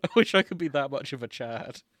wish I could be that much of a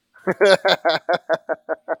Chad.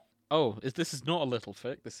 Oh, this is not a little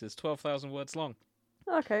fic. This is 12,000 words long.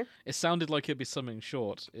 Okay. It sounded like it'd be something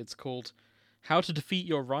short. It's called "How to Defeat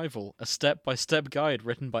Your Rival: A Step-by-Step Guide,"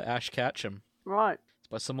 written by Ash Ketchum. Right. It's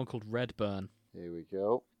by someone called Redburn. Here we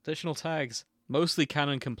go. Additional tags. Mostly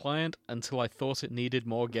canon compliant until I thought it needed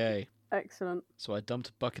more gay. Excellent. So I dumped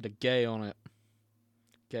a bucket of gay on it.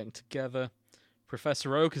 Getting together.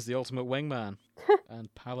 Professor Oak is the ultimate wingman.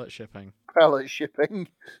 And pallet shipping. Pallet shipping.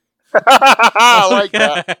 I like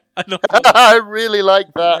that. I really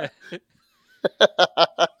like that.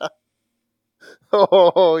 Yeah.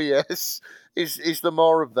 Oh, yes. Is there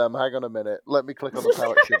more of them? Hang on a minute. Let me click on the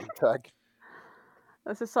pallet shipping tag.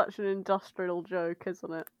 This is such an industrial joke,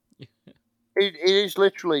 isn't it? It is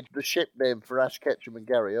literally the ship name for Ash Ketchum and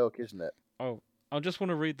Gary Oak, isn't it? Oh, I just want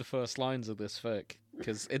to read the first lines of this fic,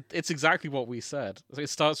 because it's exactly what we said. So it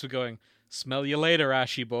starts with going, "Smell you later,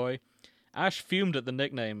 Ashy boy." Ash fumed at the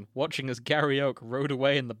nickname, watching as Gary Oak rode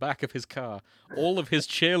away in the back of his car, all of his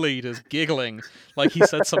cheerleaders giggling like he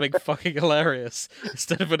said something fucking hilarious,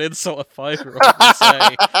 instead of an insult a 5-year-old would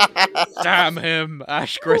say. Damn him,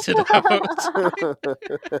 Ash gritted out.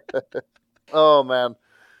 Oh, man.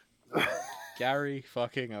 Gary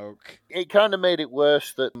fucking Oak. It kind of made it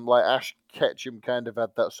worse that like Ash Ketchum kind of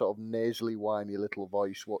had that sort of nasally, whiny little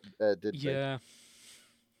voice. Did yeah.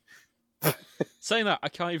 Saying that, I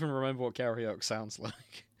can't even remember what Gary Oak sounds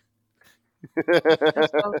like.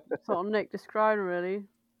 That's sort of Nick described, really.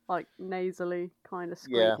 Like, nasally, kind of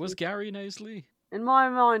squeaky. Yeah. Was Gary nasally? In my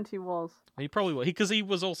mind, he was. He probably was, because he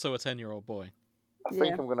was also a 10-year-old boy. I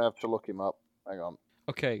think I'm going to have to look him up. Hang on.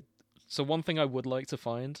 Okay, so one thing I would like to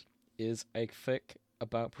find is a fic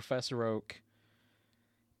about Professor Oak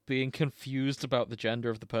being confused about the gender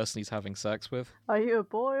of the person he's having sex with. Are you a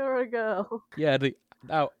boy or a girl? Yeah,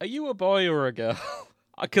 now, are you a boy or a girl?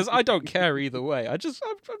 Because I don't care either way. I'm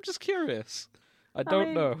just curious. I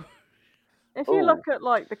don't know. If you look at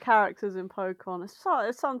like the characters in Pokemon,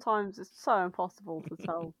 sometimes it's so impossible to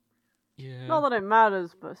tell. Yeah. Not that it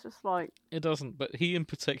matters, but it's just like it doesn't. But he in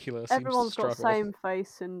particular seems everyone's to struggle. got same face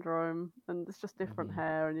syndrome, and it's just different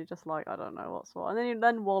hair, and you're just like, I don't know what's what. And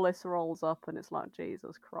then Wallace rolls up, and it's like,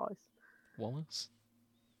 Jesus Christ. Wallace?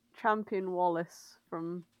 Champion Wallace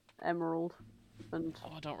from Emerald, and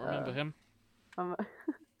I don't remember him.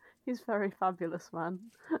 He's very fabulous, man.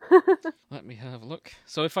 Let me have a look.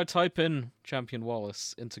 So if I type in Champion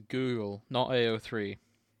Wallace into Google, not AO3,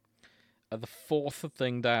 the fourth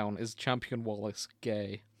thing down is Champion Wallace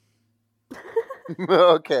gay.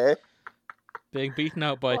 Okay. Being beaten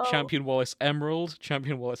out by Champion Wallace Emerald,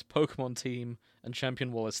 Champion Wallace Pokemon Team, and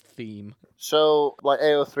Champion Wallace Theme. So, like,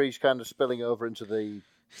 AO3's kind of spilling over into the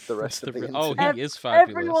rest of the internet. Oh, he is fabulous.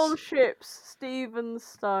 Everyone ships Stephen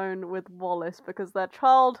Stone with Wallace because they're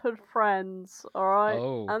childhood friends, alright?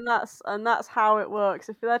 Oh. And that's how it works.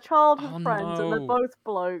 If they're childhood friends and they're no. both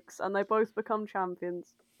blokes and they both become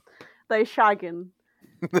champions, they shagging.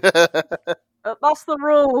 That's the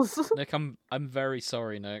rules. Nick, I'm very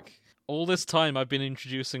sorry, Nick. All this time I've been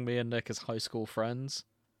introducing me and Nick as high school friends.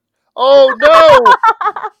 Oh no!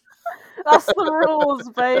 That's the rules,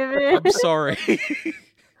 baby. I'm sorry.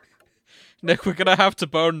 Nick, we're gonna have to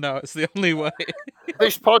bone now. It's the only way.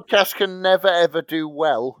 This podcast can never ever do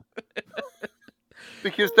well.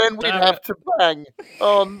 Because then we'd have to bang.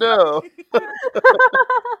 Oh no.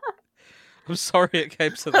 I'm sorry it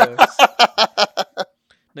came to this.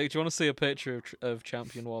 Nick, do you want to see a picture of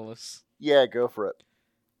Champion Wallace? Yeah, go for it.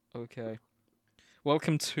 Okay.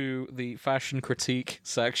 Welcome to the fashion critique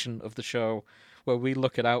section of the show, where we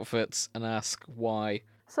look at outfits and ask why.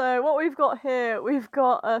 So what we've got here, we've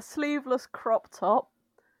got a sleeveless crop top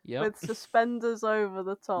with suspenders over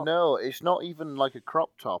the top. No, it's not even like a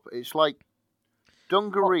crop top. It's like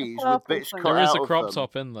dungarees with bits cut out of them. There is a crop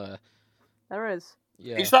top in there. There is.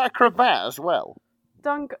 Yeah. Is that a cravat as well?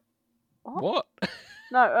 What?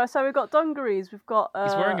 No, so we've got dungarees. We've got.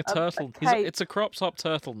 He's wearing a turtle. It's a crop top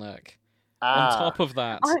turtleneck. On top of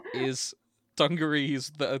that is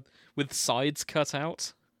dungarees that are with sides cut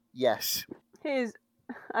out. Yes.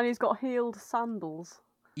 And he's got heeled sandals.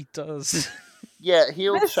 He does. Yeah,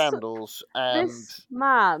 heeled sandals. And this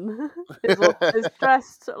man is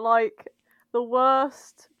dressed like the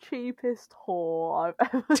worst, cheapest whore I've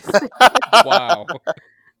ever seen. Wow.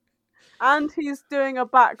 And he's doing a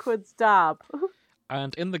backwards dab.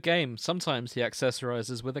 And in the game, sometimes he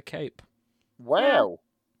accessorizes with a cape. Wow.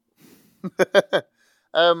 Yeah.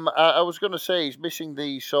 I was going to say he's missing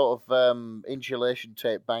the sort of insulation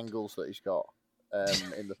tape bangles that he's got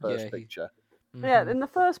in the first picture. Yeah, in the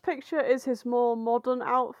first picture is his more modern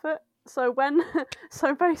outfit. So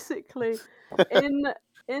basically, in the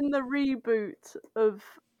reboot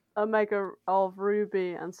of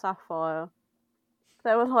Ruby and Sapphire,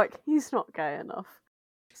 they were like, he's not gay enough.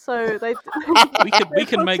 So they We can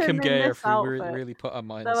put make him in gay this if we outfit. really put our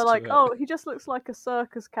minds They were to like, it. "Oh, he just looks like a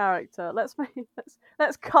circus character. Let's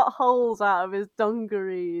cut holes out of his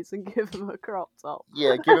dungarees and give him a crop top."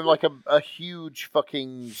 Yeah, give him like a huge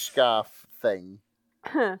fucking scarf thing.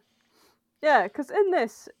 Yeah, because in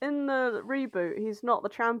the reboot, he's not the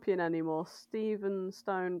champion anymore. Stephen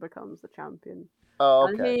Stone becomes the champion. Oh,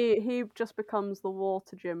 And okay. he just becomes the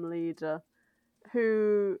water gym leader,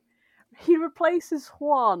 who he replaces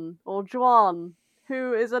Juan or Juan,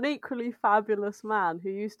 who is an equally fabulous man who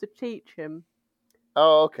used to teach him.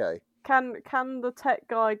 Oh, okay. Can the tech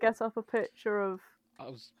guy get up a picture of I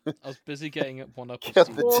was busy getting one up of Get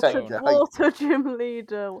Stephen the tech Stone. guy. water gym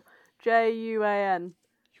leader Juan?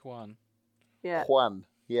 Juan. Yeah, Juan.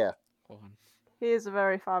 Yeah. Juan. he is a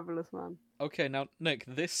very fabulous man. Okay, now Nick,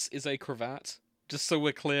 this is a cravat. Just so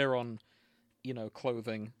we're clear on,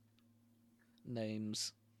 clothing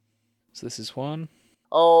names. So this is Juan.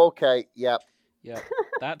 Oh, okay. Yep. Yep,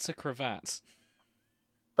 that's a cravat.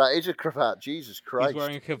 That is a cravat. Jesus Christ. He's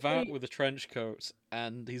wearing a cravat with a trench coat,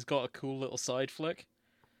 and he's got a cool little side flick.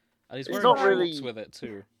 And he's It's wearing not shorts really- with it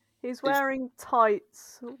too. He's wearing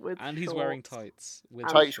tights with And he's shorts. wearing tights with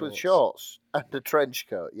Tights with shorts and a trench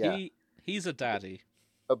coat. Yeah. He's a daddy.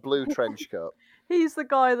 A blue trench coat. He's the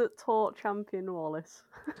guy that taught Champion Wallace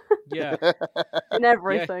Yeah, in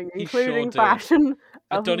everything, he including sure did. fashion.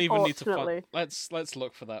 I don't even need to unfortunately. Let's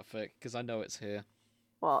look for that fic because I know it's here.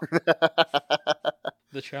 What?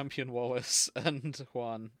 The Champion Wallace and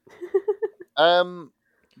Juan. While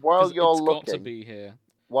 'Cause you're it's got to looking, be here.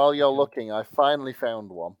 while you're Okay. looking, I finally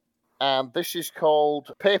found one. And this is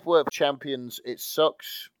called Paperwork Champions It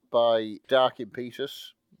Sucks by Dark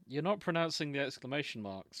Impetus. You're not pronouncing the exclamation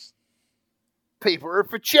marks. Paperwork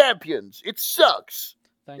for Champions! It sucks!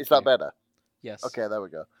 Thank Is you. that better? Yes. Okay, there we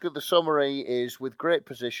go. The summary is, with great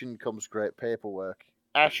position comes great paperwork.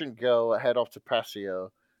 Ash and Go head off to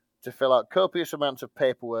Passio to fill out copious amounts of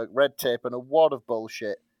paperwork, red tape, and a wad of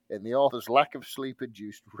bullshit in the author's lack of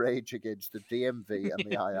sleep-induced rage against the DMV and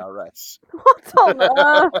the IRS. What on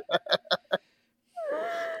earth?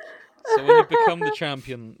 So when you become the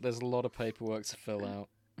champion, there's a lot of paperwork to fill out.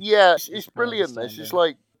 Yeah, it's my brilliant. This is understanding.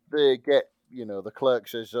 like they get, the clerk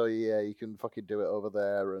says, "Oh yeah, you can fucking do it over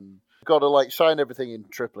there," and got to like sign everything in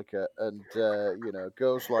triplicate, and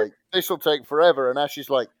goes like, "This will take forever," and Ash is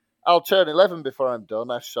like, "I'll turn 11 before I'm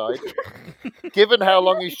done." Ash sighed. Given how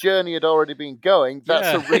long his journey had already been going,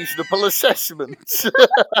 that's Yeah. a reasonable assessment.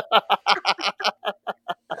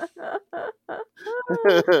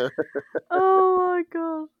 Oh my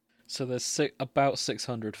god. So there's about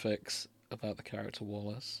 600 fics about the character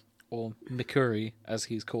Wallace, or Mikuri, as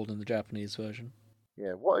he's called in the Japanese version.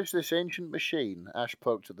 Yeah, what is this ancient machine? Ash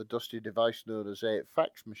poked at the dusty device known as a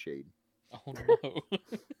fax machine. Oh no.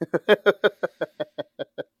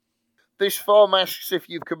 This form asks if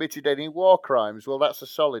you've committed any war crimes. Well, that's a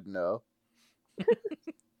solid no.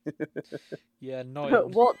 Yeah,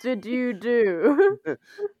 not. What did you do?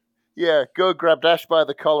 Yeah, Go grabbed Ash by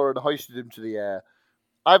the collar and hoisted him to the air.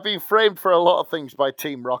 I've been framed for a lot of things by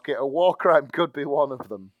Team Rocket. A war crime could be one of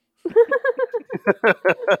them.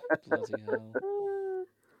 Bloody hell.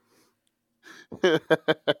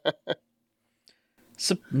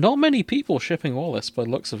 So, not many people shipping Wallace by the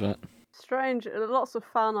looks of it. Strange. Lots of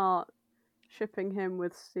fan art shipping him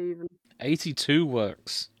with Steven. 82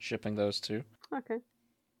 works shipping those two. Okay.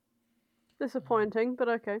 Disappointing, but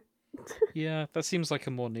okay. Yeah, that seems like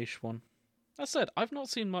a more niche one. That said, I've not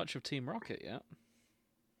seen much of Team Rocket yet.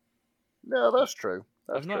 No, that's true.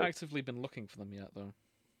 I've not actively been looking for them yet, though.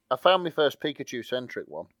 I found my first Pikachu-centric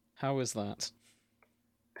one. How is that?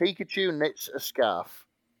 Pikachu knits a scarf.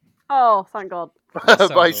 Oh, thank God. sounds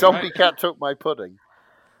By alright. Zombie Cat Took My Pudding.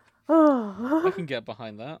 I can get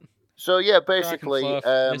behind that. So yeah, Dragon basically,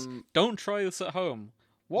 fluff, don't try this at home.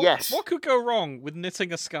 What, Yes. What could go wrong with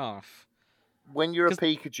knitting a scarf? when you're a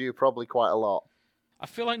Pikachu, probably quite a lot. I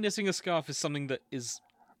feel like knitting a scarf is something that is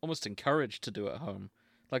almost encouraged to do at home.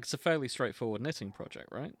 Like, it's a fairly straightforward knitting project,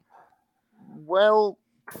 right? Well,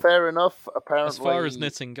 fair enough. Apparently, As far as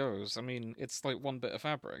knitting goes, I mean, it's like one bit of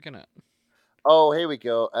fabric, isn't it? Oh, here we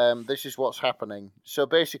go. This is what's happening. So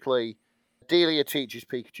basically, Delia teaches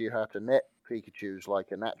Pikachu how to knit. Pikachu's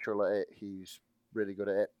like a natural at it. He's really good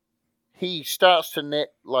at it. He starts to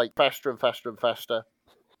knit like faster and faster and faster.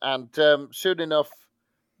 And soon enough,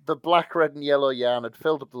 the black, red, and yellow yarn had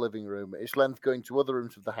filled up the living room, its length going to other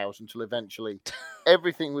rooms of the house until eventually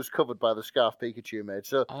everything was covered by the scarf Pikachu made.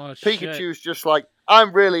 So Pikachu's just like,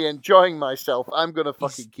 I'm really enjoying myself. I'm going to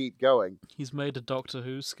fucking keep going. He's made a Doctor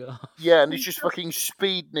Who scarf. Yeah, and he's just fucking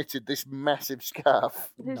speed knitted this massive scarf.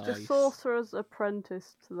 He's Nice. the sorcerer's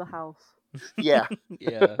apprentice to the house. Yeah.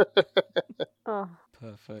 Yeah, Oh,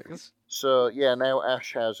 perfect. So yeah, now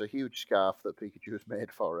Ash has a huge scarf that Pikachu has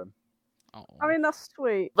made for him. Oh. I mean, that's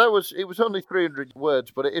sweet. It was only 300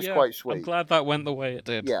 words, but it is quite sweet. I'm glad that went the way it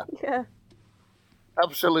did. Yeah, Yeah.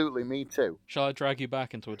 absolutely, me too. Shall I drag you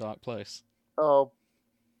back into a dark place? Oh,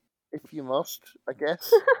 if you must, I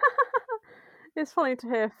guess. It's funny to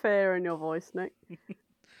hear fear in your voice, Nick.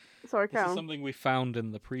 Sorry, This is Cam. something we found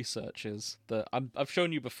in the pre-searches that I've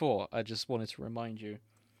shown you before. I just wanted to remind you.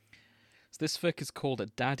 So this fic is called a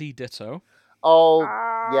Daddy Ditto. Oh,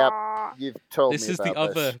 yep, Ah. you've told This me is about the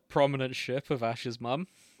other this. prominent ship of Ash's mum.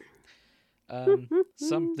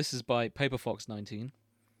 This is by Paperfox19.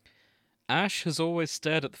 Ash has always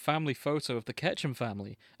stared at the family photo of the Ketchum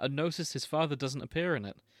family and noticed his father doesn't appear in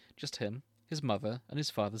it. Just him, his mother, and his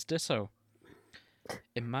father's ditto.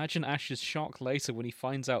 Imagine Ash's shock later when he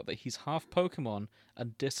finds out that he's half Pokemon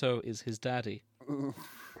and Ditto is his daddy.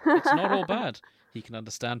 It's not all bad. He can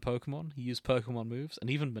understand Pokemon, use Pokemon moves, and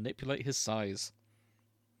even manipulate his size.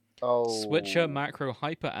 Oh, Switcher Macro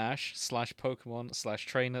Hyper Ash / Pokemon /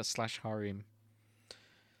 Trainer / Harem.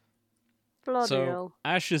 Bloody So hell.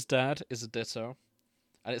 Ash's dad is a Ditto,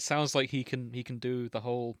 and it sounds like he can do the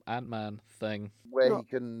whole Ant-Man thing. where he What?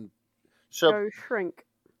 can. So Go shrink.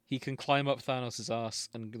 He can climb up Thanos' ass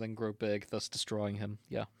and then grow big, thus destroying him.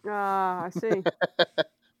 Yeah. Ah, I see.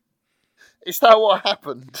 is that what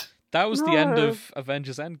happened? That was the end No. of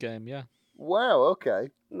Avengers Endgame, yeah. Wow. Okay.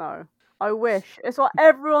 No. I wish. It's what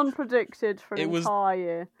everyone predicted for an It was- entire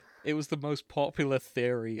year. It was the most popular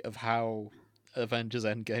theory of how Avengers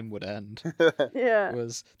Endgame would end. Yeah.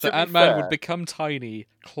 Was To that be Ant-Man fair- would become tiny,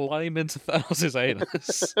 climb into Thanos'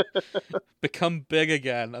 anus, become big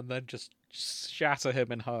again, and then just shatter him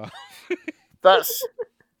in half. That's,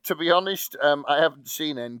 to be honest, I haven't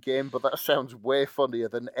seen Endgame, but that sounds way funnier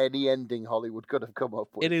than any ending Hollywood could have come up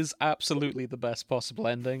with. It is absolutely the best possible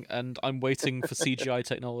ending, and I'm waiting for CGI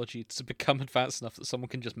technology to become advanced enough that someone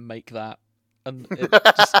can just make that and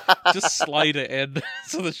just slide it in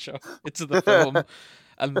to the show, into the film,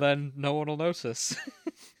 and then no one will notice.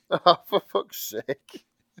 Oh, for fuck's sake.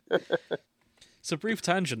 So, brief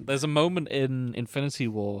tangent. There's a moment in Infinity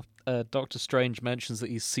War. Doctor Strange mentions that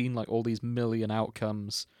he's seen like all these million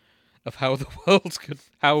outcomes of how the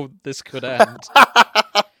how this could end,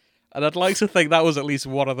 and I'd like to think that was at least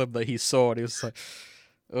one of them that he saw, and he was like,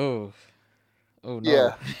 "Oh no,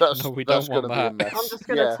 Yeah, that's, no, we that's don't want going to be a that." mess. I'm just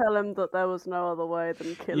gonna Yeah. tell him that there was no other way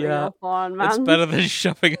than killing Yeah, off Iron Man. It's better than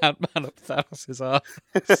shoving Ant-Man up Thanos'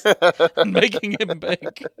 ass and making him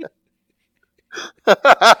big.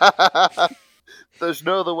 There's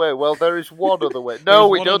no other way. Well, there is one other way. There's No,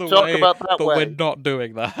 we one don't other talk way, about that but way. we're not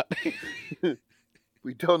doing that.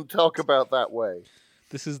 We don't talk about that way.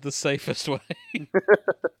 This is the safest way.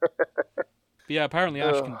 But yeah, apparently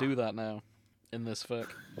Ash can do that now in this fic.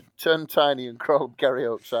 Turn tiny and crawl up Gary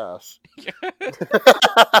Oak's ass.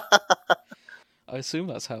 I assume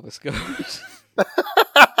that's how this goes.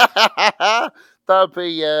 That'd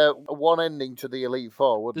be one ending to the Elite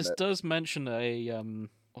Four, wouldn't This it? does mention a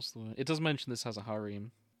what's the word? It does mention this has a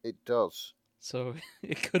harem, It does. so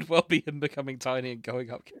it could well be him becoming tiny and going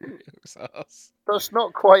up Kyrio's ass. That's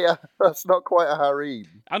not quite a harem,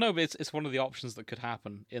 I know, but it's one of the options that could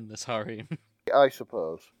happen in this harem. I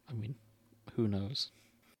suppose. I mean, who knows?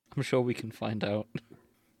 I'm sure we can find out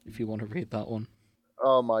if you want to read that one.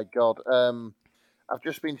 Oh my god. I've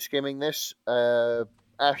just been skimming this.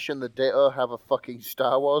 Ash and the Ditto have a fucking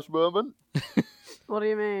Star Wars moment. What do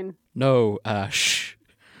you mean? No, Ash.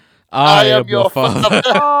 I am your father.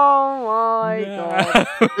 Oh my god.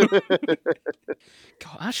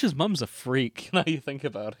 God, Ash's mum's a freak, now you think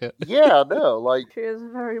about it. Yeah, no, like, She is a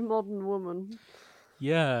very modern woman.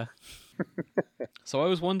 Yeah. So I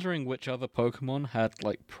was wondering which other Pokemon had,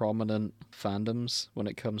 like, prominent fandoms when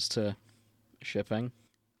it comes to shipping.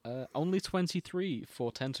 Only 23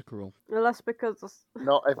 for Tentacruel. Well, that's because...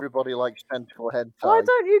 not everybody likes tentacle hentai. Why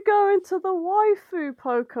don't you go into the waifu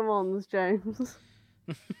Pokemons, James?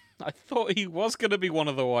 I thought he was going to be one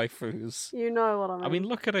of the waifus. You know what I mean. I mean,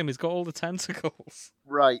 look at him, he's got all the tentacles.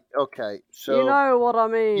 Right, okay. So you know what I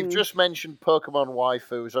mean. you've just mentioned Pokemon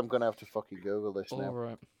waifus. I'm going to have to fucking Google this now.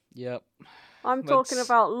 Alright, yep. I'm talking let's-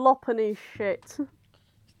 about loppany shit.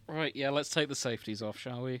 Right, yeah, let's take the safeties off,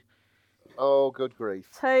 shall we? Oh, good grief.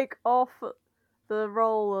 Take off the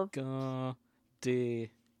role of... Gardevoir.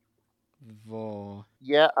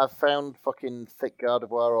 Yeah, I've found fucking thick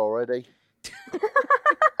Gardevoir already.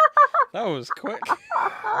 That was quick.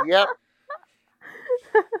 Yep.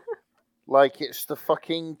 Like it's the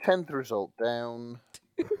fucking 10th result down.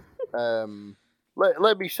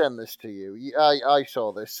 Let me send this to you. I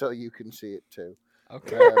saw this so you can see it too.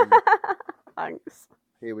 Okay. Thanks.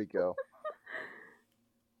 Here we go.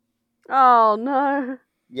 Oh no.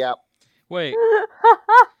 Yep. Wait,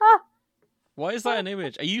 why is that an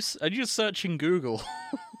image? Are you searching Google?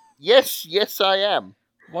 Yes, I am.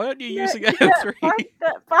 Why aren't you Yeah, using get AO3?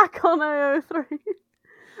 Get back on AO3.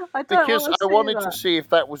 I don't Because want I to wanted see to see if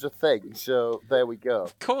that was a thing, so there we go.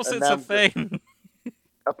 Of course And it's a now- thing.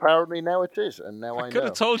 Apparently now it is, and now I Could know.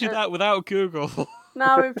 have told you that without Google.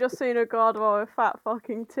 Now we've just seen a Godwell with fat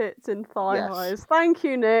fucking tits and thigh Yes. highs. Thank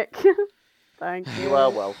you, Nick. Thank you. You are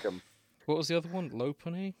welcome. What was the other one?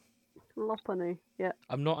 Lopunny? Lopunny, yeah.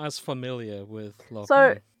 I'm not as familiar with Lopunny.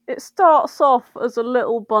 So it starts off as a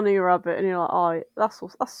little bunny rabbit, and you're like, "Oh, that's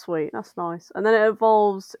sweet, that's nice." And then it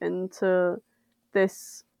evolves into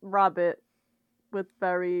this rabbit with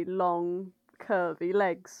very long, curvy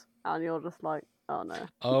legs, and you're just like, "Oh no."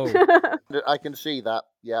 Oh, I can see that.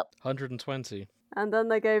 Yep. 120. And then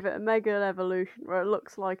they gave it a mega evolution where it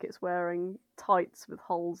looks like it's wearing tights with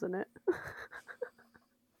holes in it.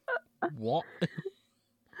 What?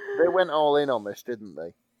 They went all in on this, didn't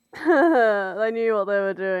they? They knew what they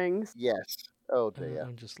were doing. Yes. Oh dear.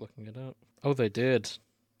 I'm just looking it up. Oh, they did.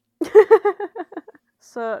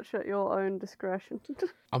 Search at your own discretion.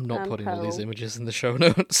 I'm not And putting all these peril. images in the show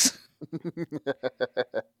notes.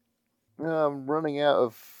 I'm running out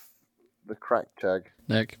of the crack tag.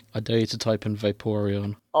 Nick, I dare you to type in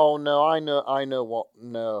Vaporeon. Oh no, I know what.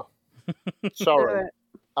 No. Sorry. Do it.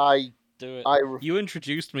 I Do it. I You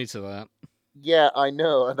introduced me to that. yeah, I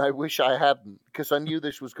know, and I wish I hadn't, because I knew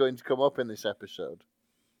this was going to come up in this episode.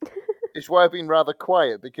 It's why I've been rather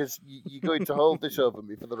quiet, because you're going to hold this over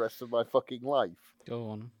me for the rest of my fucking life. Go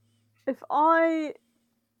on. If I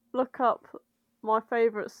look up my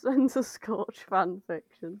favourite Center Scorch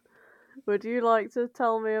fanfiction, would you like to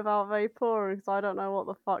tell me about Vaporeon? Because I don't know what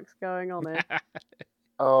the fuck's going on here.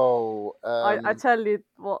 Oh, I tell you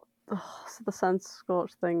what, the Center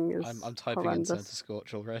Scorch thing is I'm typing horrendous. in Center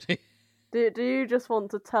Scorch already. Do you just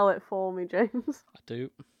want to tell it for me, James? I do.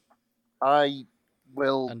 I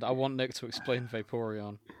will. And I want Nick to explain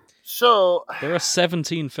Vaporeon. So There are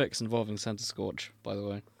 17 fics involving Center Scorch, by the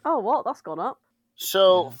way. Oh, what? That's gone up.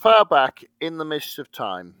 So Yeah. far back in the mists of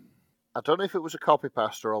time, I don't know if it was a copy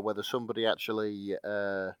pasta or whether somebody actually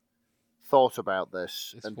thought about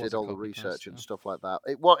this This and was did a all the copy research and pasta. stuff like that.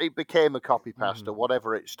 It became a copy pasta,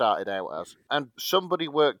 whatever it started out as. And somebody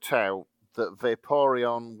worked out that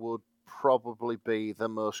Vaporeon would probably be the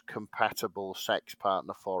most compatible sex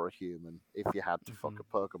partner for a human if you had to fuck a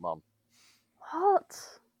Pokemon. What?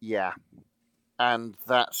 Yeah. And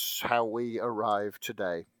that's how we arrive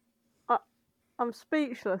today. I'm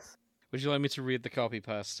speechless. Would you like me to read the copy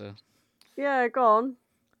pasta? Yeah, go on.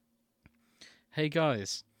 Hey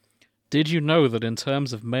guys, did you know that in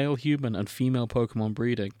terms of male human and female Pokemon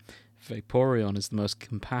breeding, Vaporeon is the most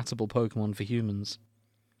compatible Pokemon for humans?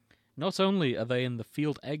 Not only are they in the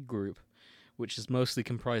field egg group, which is mostly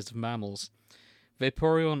comprised of mammals,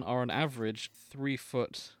 Vaporeon are on average 3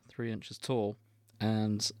 foot 3 inches tall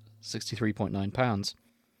and 63.9 pounds.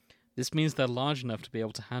 This means they're large enough to be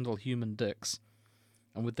able to handle human dicks,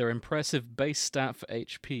 and with their impressive base stat for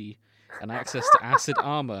HP and access to acid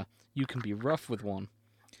armor, you can be rough with one.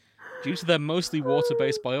 Due to their mostly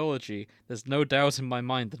water-based biology, there's no doubt in my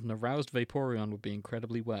mind that an aroused Vaporeon would be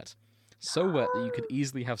incredibly wet. So wet that you could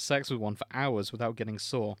easily have sex with one for hours without getting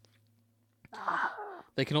sore.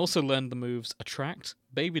 They can also learn the moves Attract,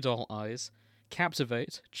 Baby Doll Eyes,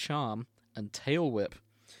 Captivate, Charm, and Tail Whip,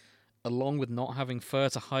 along with not having fur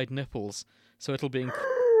to hide nipples, so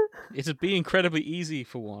it'd be incredibly easy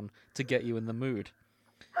for one to get you in the mood.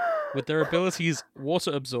 With their abilities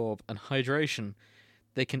Water Absorb and Hydration,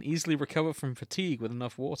 they can easily recover from fatigue with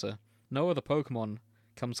enough water. No other Pokemon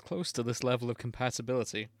comes close to this level of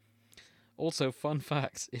compatibility. Also, fun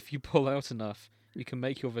fact, if you pull out enough, you can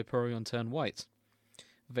make your Vaporeon turn white.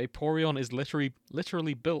 Vaporeon is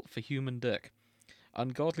literally built for human dick.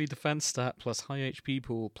 Ungodly defense stat plus high HP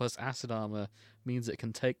pool plus acid armor means it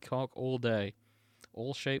can take cock all day.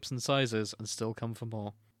 All shapes and sizes, and still come for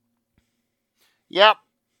more. Yep.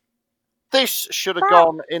 This should have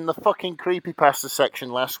gone in the fucking creepypasta section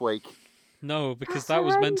last week. No, because That's that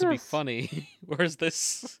was meant to be horrendous. funny. Whereas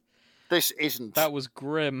this isn't. that was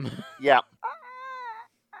grim. Yep.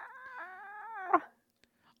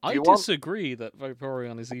 I you want- disagree that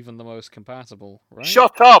Vaporeon is even the most compatible, right?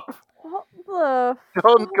 Shut up! What the?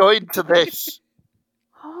 Don't go into this.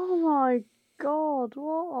 Oh my god!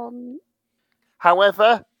 What on?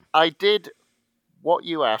 However, I did what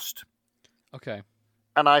you asked, Okay.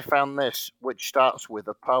 and I found this, which starts with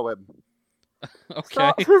a poem. Okay.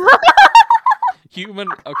 Starts with- Human.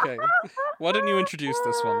 Okay. Why don't you introduce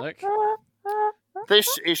this one, Nick?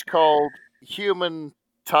 This is called human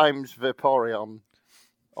times Vaporeon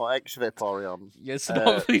or ex Vaporeon. Yeah, it's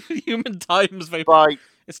not human times Vaporeon. By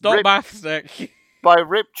It's not maths, Nick. by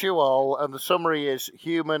Ritual, and the summary is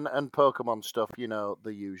human and Pokemon stuff,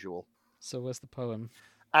 the usual. So where's the poem?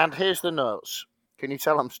 And here's the notes. Can you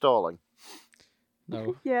tell I'm stalling?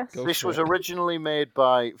 No. Yes. This was originally made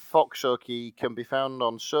by Foxoki, can be found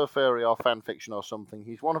on Surfairy or Fanfiction or something.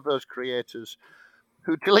 He's one of those creators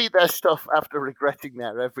who delete their stuff after regretting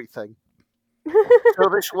their everything. So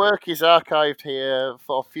this work is archived here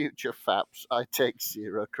for future faps. I take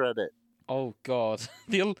 0 credit. Oh god.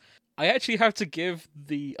 I actually have to give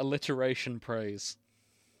the alliteration praise.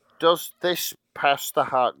 Does this pass the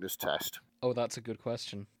Harkness test? Oh, that's a good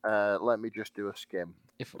question. Let me just do a skim.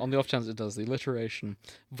 If on the off chance it does, the alliteration.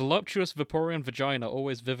 Voluptuous Vaporeon vagina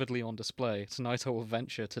always vividly on display. Tonight I will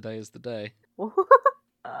venture, today is the day.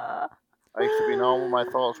 I used to be normal, my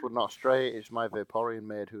thoughts would not stray. It's my Vaporeon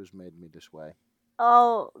maid who has made me this way.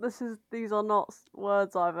 Oh, these are not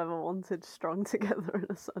words I've ever wanted strung together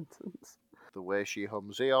in a sentence. The way she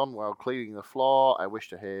hums Eon while cleaning the floor, I wish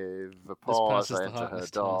to hear Vapor as I enter her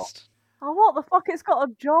door. Test. Oh, what the fuck? It's got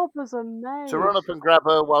a job as a maid. To run up and grab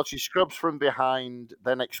her while she scrubs from behind,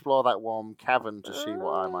 then explore that warm cavern to see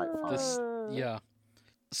what I might find. Yeah.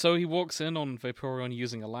 So he walks in on Vaporeon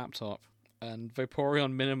using a laptop, and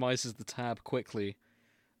Vaporeon minimizes the tab quickly,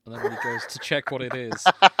 and then when he goes to check what it is,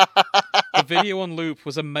 the video on loop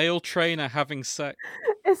was a male trainer having sex.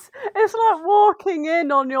 It's like walking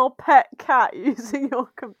in on your pet cat using your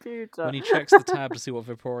computer. When he checks the tab to see what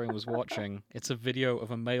Vaporeon was watching, it's a video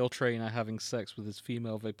of a male trainer having sex with his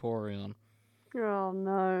female Vaporeon. Oh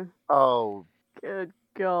no. Oh. Good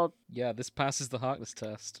God. Yeah, this passes the Harkness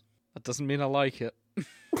test. That doesn't mean I like it.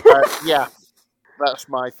 Yeah, that's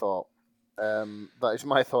my thought. That is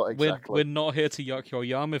my thought exactly. We're not here to yuck your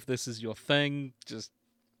yum if this is your thing. Just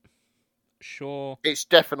sure. It's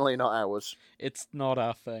definitely not ours. It's not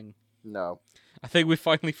our thing. No. I think we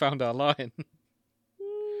finally found our line.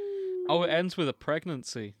 Oh, it ends with a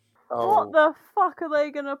pregnancy. Oh. What the fuck are they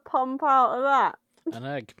gonna pump out of that? An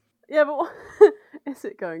egg. Yeah, but is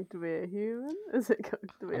it going to be a human? Is it going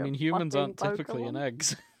to be? I mean, a humans aren't fucking typically in Pokemon?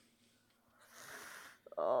 eggs.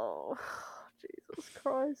 Oh, Jesus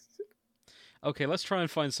Christ! Okay, let's try and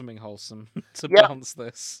find something wholesome to Yep. bounce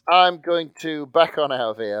this. I'm going to back on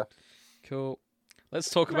out of here. Cool. Let's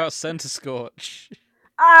talk about Center Scorch.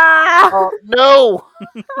 Ah! Oh, no!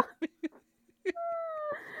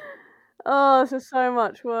 Oh, this is so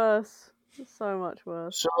much worse. It's so much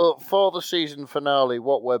worse. So, for the season finale,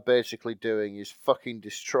 what we're basically doing is fucking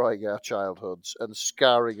destroying our childhoods and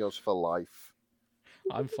scarring us for life.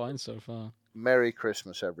 I'm fine so far. Merry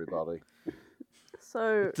Christmas, everybody.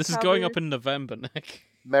 So This is going up in November, Nick.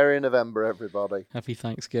 Merry November, everybody. Happy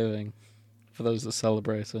Thanksgiving for those that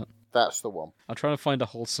celebrate it. That's the one. I'm trying to find a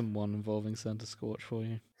wholesome one involving Center Scorch for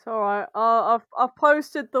you. It's alright. I've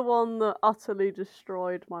posted the one that utterly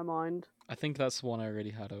destroyed my mind. I think that's the one I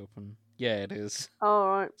already had open. Yeah, it is.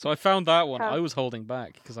 Alright. So I found that one. Okay. I was holding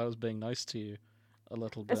back because I was being nice to you a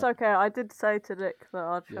little bit. It's okay. I did say to Dick that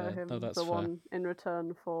I'd show Yeah, him no, that's the fair. one in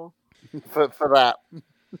return for. For that.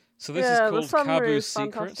 So this Yeah, is the called summary Kabu's is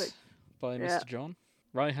Secret fantastic. by Yeah. Mr. John.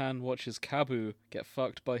 Raihan watches Kabu get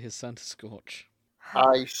fucked by his Center Scorch.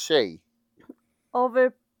 I see.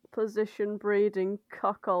 Oviposition breeding,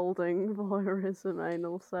 cuckolding, voyeurism,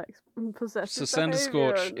 anal sex, possessive So Center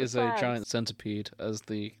behaviour, Scorch and is a sex. giant centipede, as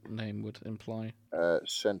the name would imply.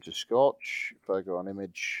 Center Scotch. If I go on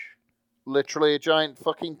image. Literally a giant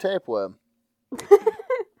fucking tapeworm.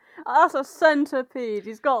 That's a centipede.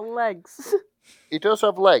 He's got legs. He does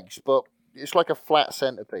have legs, but it's like a flat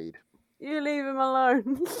centipede. You leave him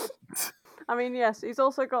alone. I mean, yes, he's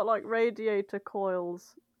also got like radiator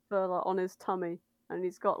coils for like on his tummy, and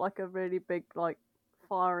he's got like a really big like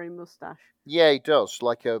fiery mustache. Yeah, he does.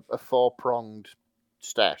 Like a 4-pronged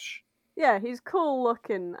stash. Yeah, he's cool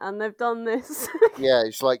looking, and they've done this. Yeah,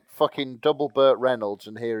 it's like fucking double Burt Reynolds,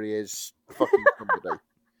 and here he is, fucking somebody.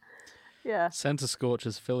 Yeah. Center Scorch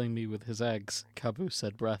is filling me with his eggs, Kabu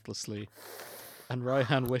said breathlessly, and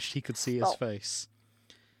Raihan wished he could see his Stop. face.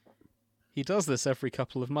 He does this every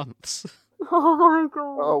couple of months. Oh my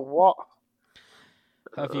god. Oh, what?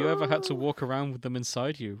 Have you ever had to walk around with them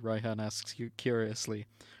inside you? Raihan asks you curiously,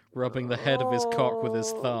 rubbing the head of his cock with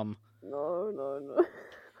his thumb. No.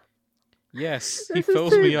 Yes, he This is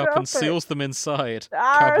fills too me up and graphic. seals them inside,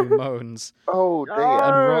 Ah. Kabu moans, Oh, dear.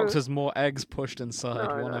 and No. rocks as more eggs pushed inside,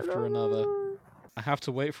 No, one no, after no, another. no. I have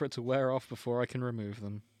to wait for it to wear off before I can remove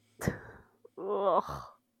them. Ugh.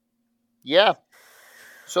 Yeah.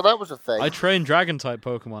 So that was a thing. I train dragon-type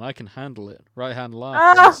Pokemon, I can handle it. Right hand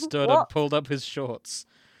laughed as he stood and what? pulled up his shorts.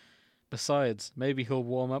 Besides, maybe he'll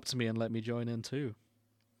warm up to me and let me join in too.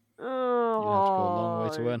 Oh. You have to go a long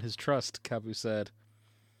way to earn his trust, Cabu said.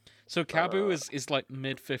 So Cabu is like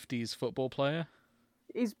mid-50s football player?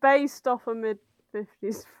 He's based off a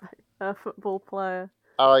mid-50s football player.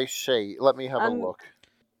 I see. Let me have a look.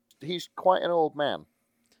 He's quite an old man.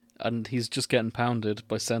 And he's just getting pounded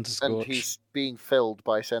by Centre Scorch. And he's being filled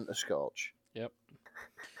by Centre Scorch. Yep.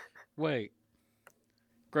 Wait.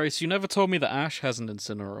 Grace, you never told me that Ash has an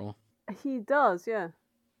Incineroar. He does, yeah.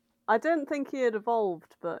 I didn't think he had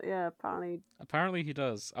evolved, but yeah, apparently... Apparently he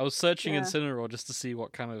does. I was searching Incineroar just to see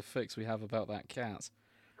what kind of fix we have about that cat.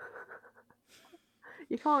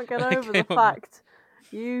 You can't get over the fact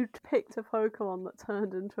you picked a Pokemon that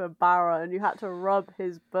turned into a Barra and you had to rub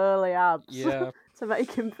his burly abs to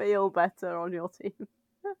make him feel better on your team.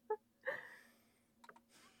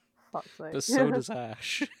 Fuck's sake. But so does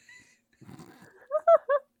Ash.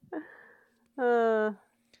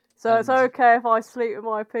 So it's okay if I sleep with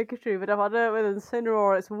my Pikachu, but if I do it with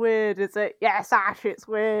Incineroar, it's weird, is it? Yes, Ash, it's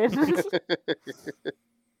weird.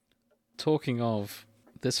 Talking of,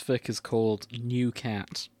 this fic is called New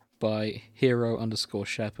Cat by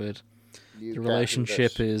Hero_Shepherd. The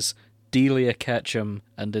relationship is Delia Ketchum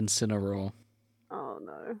and Incineroar. Oh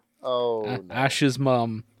no. Oh no. Ash's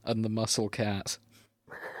mum and the muscle cat.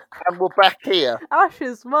 And we're back here.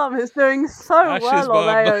 Ash's mum is doing so well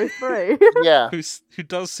on AO3. Yeah. Who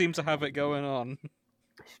does seem to have it going on.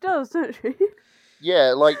 She does, doesn't she?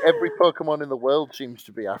 Yeah, like every Pokemon in the world seems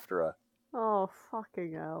to be after her. Oh,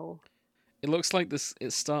 fucking hell. It looks like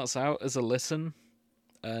it starts out as a listen,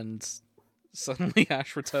 and suddenly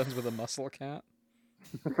Ash returns with a muscle cat.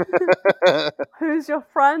 Who's your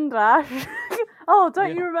friend, Ash? Oh,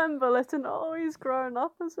 don't you remember Litten? Oh, he's grown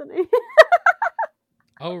up, hasn't he?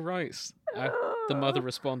 Oh, right. The mother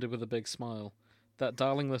responded with a big smile. That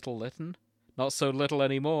darling little Litten? Not so little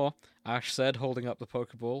anymore, Ash said, holding up the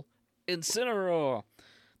Pokeball. Incineroar!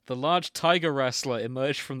 The large tiger wrestler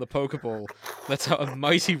emerged from the Pokeball, let out a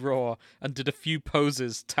mighty roar, and did a few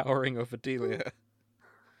poses towering over Delia.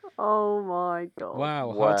 Oh my god.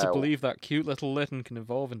 Wow, hard to believe that cute little Litten can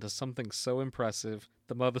evolve into something so impressive,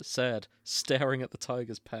 the mother said, staring at the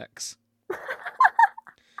tiger's pecs.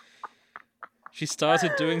 She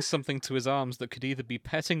started doing something to his arms that could either be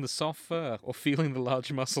petting the soft fur or feeling the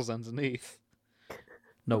large muscles underneath.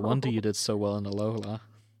 No wonder you did so well in Alola.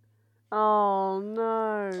 Oh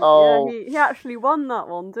no. Oh. Yeah, he actually won that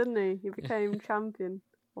one, didn't he? He became champion,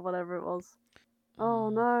 or whatever it was. Oh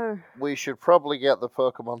no. We should probably get the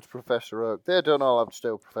Pokemon to Professor Oak. They don't all have to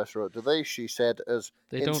stay with Professor Oak, do they? She said as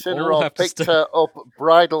They don't all Incineroar have to picked stay. her up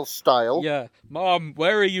bridal style. Yeah, Mom,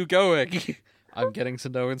 where are you going? I'm getting to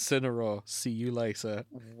know Incineroar. See you later.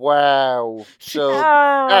 Wow. So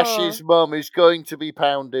Ash's mum is going to be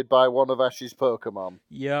pounded by one of Ash's Pokemon.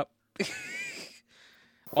 Yep.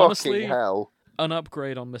 Honestly, Honestly, hell. an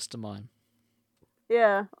upgrade on Mr. Mime.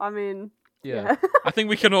 Yeah, I mean... Yeah. I think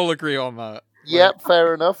we can all agree on that. Yep,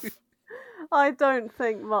 fair enough. I don't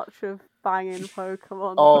think much of banging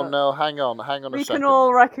Pokemon. Oh no, hang on a second. We can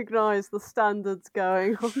all recognise the standards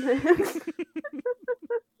going on here.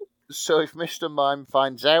 So if Mr. Mime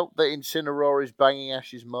finds out that Incineroar is banging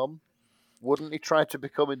Ash's mum, wouldn't he try to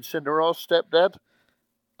become Incineroar's stepdad?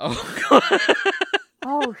 Oh, God.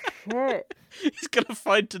 Oh, shit. He's going to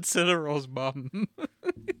find Incineroar's mum.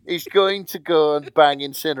 He's going to go and bang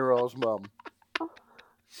Incineroar's mum.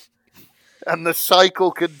 And the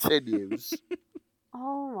cycle continues.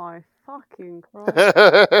 Oh my fucking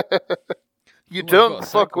Christ. You don't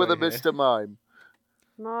fuck with a Mr. Mime.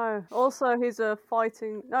 No. Also, he's a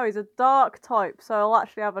dark type, so he'll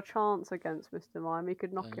actually have a chance against Mr. Mime. He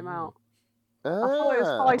could knock him out. I thought he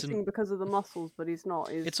was fighting because of the muscles, but he's not.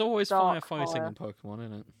 He's It's always dark firefighting in Pokemon,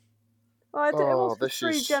 isn't it? Well, it was for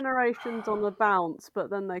 3 generations on the bounce, but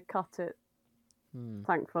then they cut it,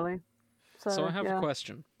 thankfully. So I have a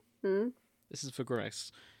question. Hmm? This is for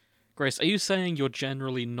Grace. Grace, are you saying you're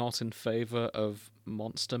generally not in favour of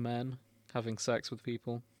monster men having sex with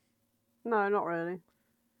people? No, not really.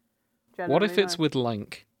 What if it's with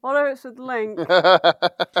Link? What if it's with Link? Who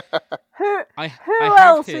I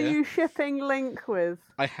else here, are you shipping Link with?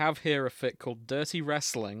 I have here a fic called Dirty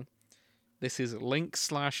Wrestling. This is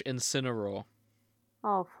Link/Incineroar.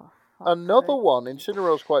 Oh, for Another sake. one.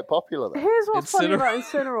 Incineroar's quite popular then. Here's what's funny about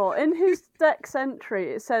Incineroar. In his Dex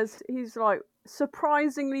entry, it says he's like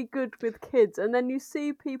surprisingly good with kids, and then you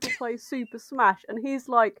see people play Super Smash, and he's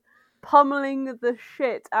like pummeling the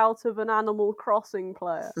shit out of an Animal Crossing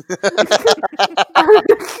player.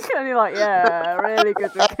 And you're like, yeah, really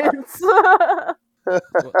good with kids.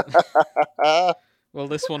 Well,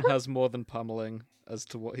 this one has more than pummeling as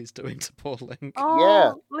to what he's doing to poor Link.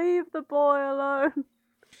 Oh, leave the boy alone.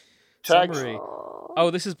 Summary. Oh,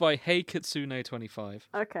 this is by Hey Kitsune25.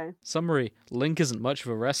 Okay. Summary. Link isn't much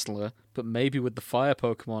of a wrestler, but maybe with the fire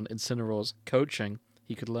Pokemon Incineroar's coaching,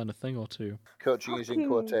 he could learn a thing or two. Coaching is in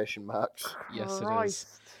quotation marks. Yes, it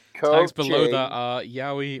is. Coaching. Tags below that are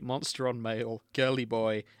Yowie, Monster on Mail, Girly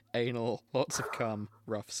Boy, Anal, Lots of Cum,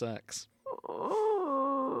 Rough Sex.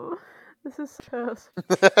 Oh, this is cursed.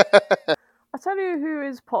 I tell you who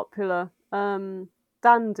is popular.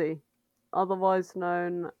 Dandy, otherwise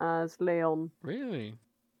known as Leon. Really?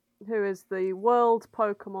 Who is the world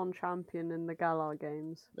Pokemon champion in the Galar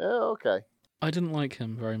games. Oh, okay. I didn't like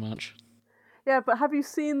him very much. Yeah, but have you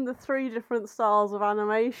seen the 3 different styles of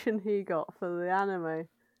animation he got for the anime?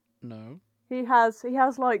 No. He has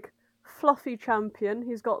like Fluffy Champion.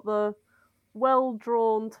 He's got the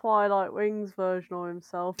well-drawn Twilight Wings version of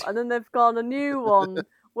himself, and then they've got a new one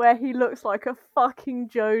where he looks like a fucking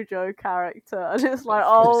JoJo character, and it's like,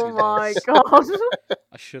 oh my god.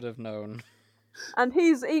 I should have known. And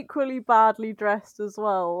he's equally badly dressed as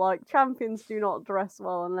well. Like, champions do not dress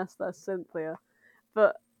well unless they're Cynthia.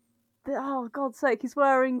 But, oh, God's sake, he's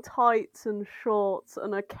wearing tights and shorts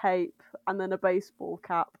and a cape and then a baseball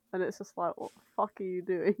cap. And it's just like, what the fuck are you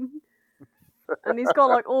doing? And he's got,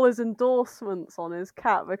 like, all his endorsements on his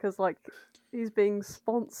cap because, like, he's being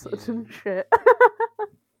sponsored and shit.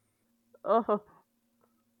 Oh,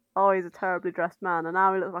 he's a terribly dressed man. And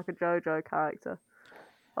now he looks like a JoJo character.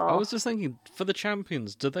 Oh. I was just thinking, for the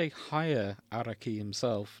champions, do they hire Araki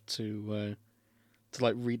himself to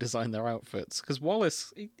like redesign their outfits? Because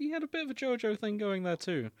Wallace, he had a bit of a JoJo thing going there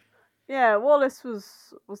too. Yeah, Wallace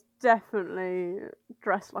was definitely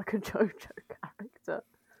dressed like a JoJo character.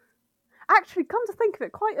 Actually, come to think of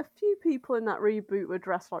it, quite a few people in that reboot were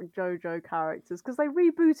dressed like JoJo characters because they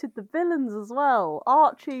rebooted the villains as well.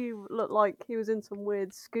 Archie looked like he was in some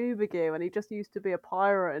weird scuba gear when he just used to be a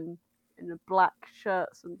pirate in black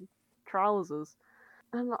shirts and trousers.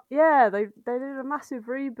 And yeah, they did a massive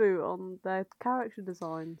reboot on their character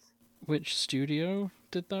designs. Which studio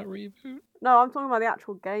did that reboot? No, I'm talking about the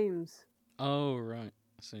actual games. Oh, right.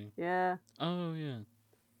 I see. Yeah. Oh, yeah.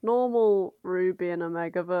 Normal Ruby and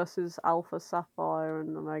Omega versus Alpha Sapphire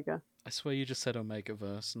and Omega. I swear you just said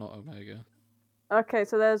Omegaverse, not Omega. Okay,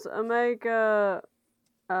 so there's Omega,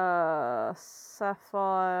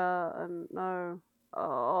 Sapphire, and no.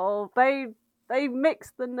 Oh, they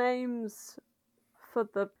mixed the names for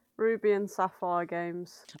the Ruby and Sapphire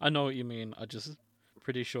games. I know what you mean. I just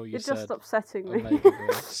pretty sure you You're said just upsetting me.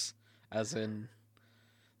 Omegaverse, as in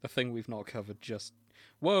the thing we've not covered. Just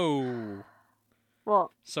whoa.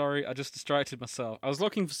 What? Sorry, I just distracted myself. I was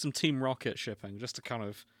looking for some Team Rocket shipping, just to kind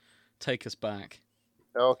of take us back.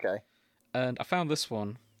 Okay. And I found this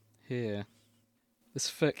one here. This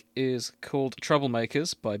fic is called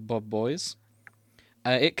Troublemakers by Bob Boys.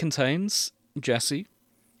 It contains Jesse,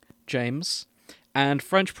 James, and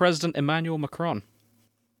French President Emmanuel Macron.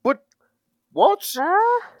 What?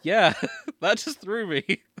 Yeah, that just threw me.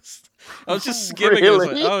 I was just skimming it. I was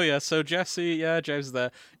like, oh yeah, so Jesse, yeah, James is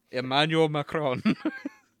there. Emmanuel Macron.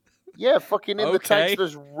 Yeah, fucking in the Okay. text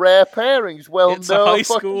there's rare pairings. Well, It's no a high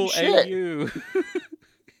fucking school shit. AU.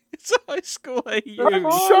 It's a high school AU.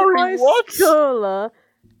 Sorry, high what? schooler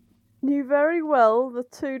knew very well the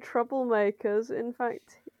 2 troublemakers. In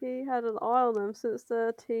fact, he had an eye on them since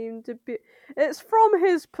their team debut. It's from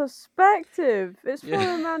his perspective. It's from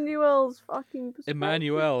Yeah. Emmanuel's fucking perspective.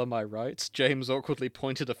 Emmanuel, am I right? James awkwardly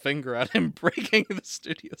pointed a finger at him, breaking the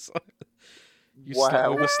studio silence. You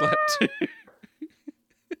Wow. overslept too.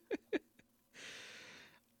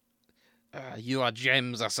 You are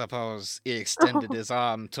James, I suppose. He extended his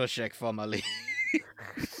arm to shake formally.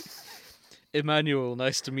 Emmanuel,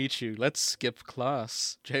 nice to meet you. Let's skip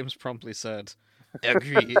class, James promptly said.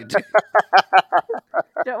 Agreed.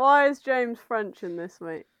 Why is James French in this,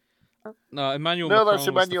 mate? No, Emmanuel No, Macron that's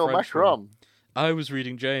Emmanuel was the French one. Macron. I was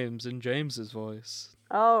reading James in James's voice.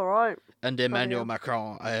 Oh, right. And Emmanuel hell.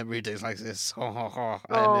 Macron, I am reading like this. Ho, ho, ho.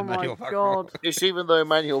 I Oh am Emmanuel my Macron. god. It's even though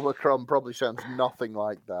Emmanuel Macron probably sounds nothing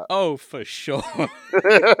like that. Oh, for sure.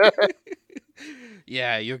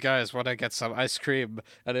 Yeah, you guys want to get some ice cream?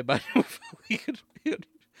 And Emmanuel...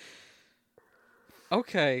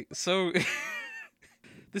 Okay, so...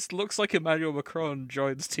 This looks like Emmanuel Macron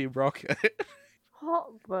joins Team Rocket. What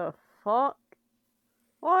the fuck?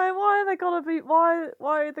 Why are they gotta be? Why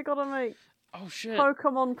are they gotta make Oh, shit.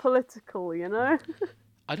 Pokemon political? You know?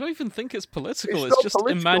 I don't even think it's political. It's It's not just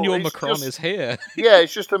political, Emmanuel it's Macron just- is here. Yeah,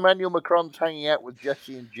 it's just Emmanuel Macron's hanging out with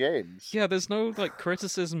Jesse and James. Yeah, there's no like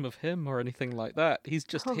criticism of him or anything like that. He's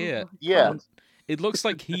just Oh here. my Yeah. God. It looks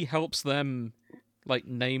like he helps them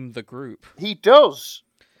name the group. He does.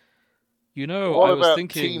 You know, What I was about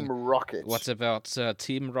thinking... Team Rocket? What about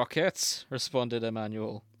Team Rocket? Responded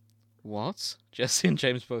Emmanuel. What? Jesse and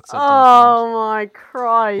James both said Oh my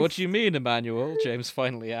Christ. What do you mean, Emmanuel? James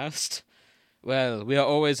finally asked. Well, we are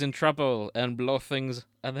always in trouble and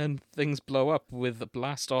then things blow up with a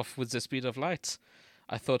blast off with the speed of light.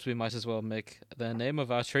 I thought we might as well make the name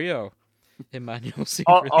of our trio. Emmanuel seemed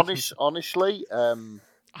really... Honestly,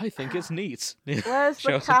 I think it's neat. Where's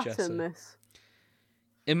the cat in this?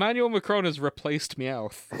 Emmanuel Macron has replaced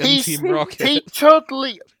Meowth in He's- Team Rocket. he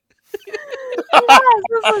totally...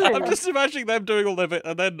 I'm just imagining them doing all of it,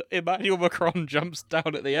 and then Emmanuel Macron jumps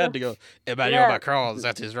down at the end and goes, Emmanuel Macron,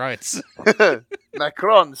 that is right.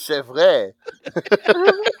 Macron, c'est vrai.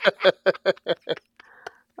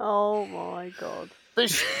 Oh my god.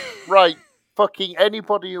 This, right, fucking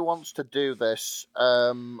anybody who wants to do this,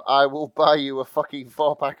 I will buy you a fucking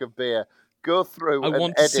 4-pack of beer. Go through and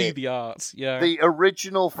want to edit see the art, yeah. the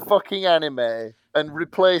original fucking anime and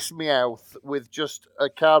replace Meowth with just a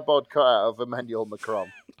cardboard cutout of Emmanuel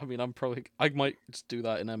Macron. I mean, I might just do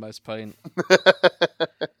that in MS Paint.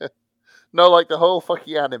 No, like the whole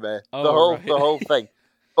fucking anime. Oh, the whole thing.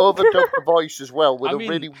 Overdub the voice as well with I a mean,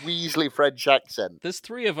 really Weasley French accent. There's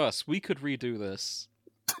 3 of us. We could redo this.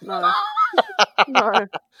 No. No.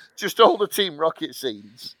 Just all the Team Rocket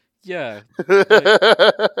scenes. Yeah.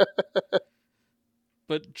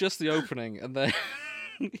 But just the opening, and then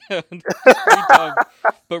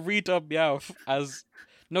redub Meowth as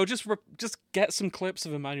just get some clips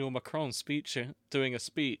of Emmanuel Macron doing a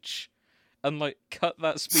speech, and cut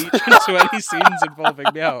that speech into any scenes involving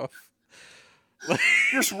Meowth.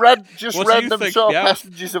 Just random think, sort of Meowth?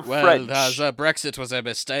 passages of French. Brexit was a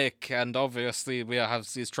mistake, and obviously we have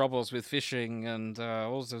these troubles with fishing, and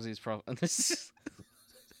also these problems. And this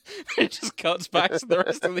it just cuts back to the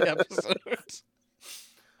rest of the episode.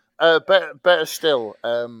 Better still,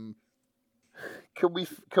 can we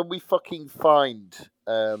fucking find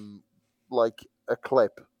a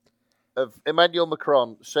clip of Emmanuel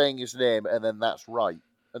Macron saying his name and then that's right,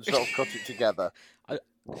 and sort of cut it together?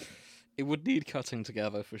 It would need cutting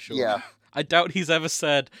together for sure. Yeah. I doubt he's ever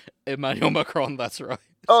said Emmanuel Macron, that's right.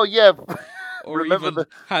 Oh yeah. Or remember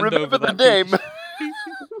even the name.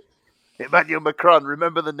 Emmanuel Macron,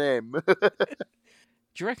 remember the name.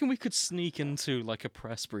 Do you reckon we could sneak into a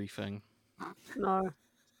press briefing? No.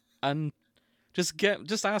 And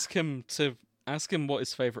just ask him what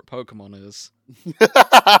his favorite Pokemon is.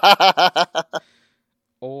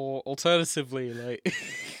 Or alternatively,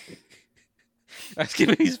 ask him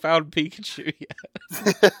if he's found Pikachu yet.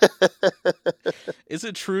 Is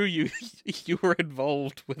it true you were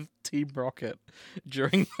involved with Team Rocket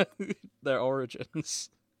during their origins?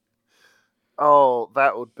 Oh,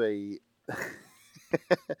 that would be...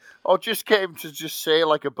 Or just get him to just say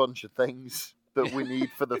a bunch of things that we need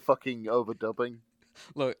for the fucking overdubbing.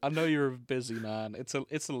 Look, I know you're a busy man.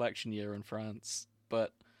 It's election year in France,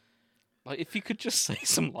 but if you could just say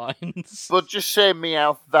some lines. But just say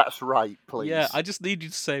Meowth, that's right, please. Yeah, I just need you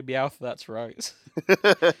to say Meowth, that's right. And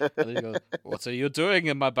then you go, what are you doing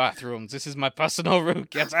in my bathroom? This is my personal room.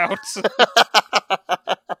 Get out.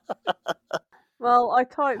 Well, I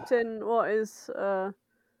typed in what is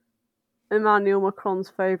Emmanuel Macron's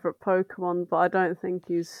favourite Pokemon, but I don't think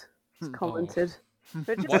he's commented.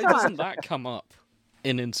 Why doesn't that come up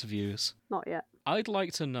in interviews? Not yet. I'd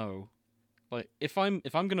like to know, if I'm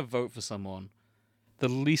gonna vote for someone, the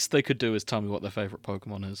least they could do is tell me what their favourite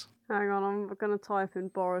Pokemon is. Hang on, I'm going to type in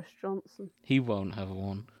Boris Johnson. He won't have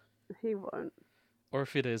one. He won't. Or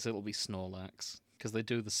if it is, it'll be Snorlax, because they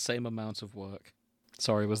do the same amount of work.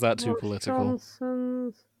 Sorry, was that too Boris political?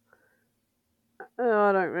 Johnson's... Oh,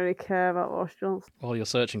 I don't really care about Boris Johnson. While you're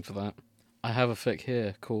searching for that, I have a fic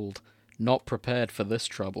here called Not Prepared for This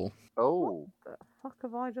Trouble. Oh. What the fuck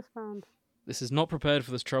have I just found? This is Not Prepared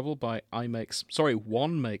for This Trouble by One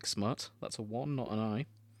Make Smut. That's a 1, not an I.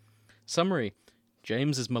 Summary.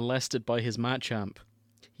 James is molested by his Machamp.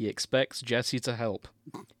 He expects Jessie to help.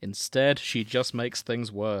 Instead, she just makes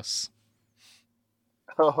things worse.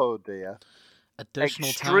 Oh dear. Additional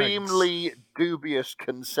Extremely dubious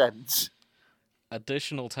consent.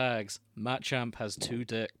 Additional tags. Machamp has 2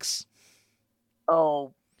 dicks.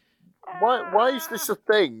 Oh. Why is this a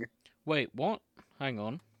thing? Wait, what? Hang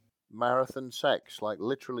on. Marathon sex,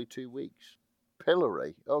 literally 2 weeks.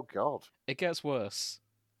 Pillory. Oh god. It gets worse.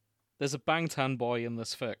 There's a Bangtan boy in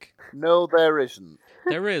this fic. No, there isn't.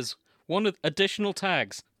 There is. One of additional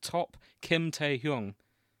tags. Top Kim Tae-hyung,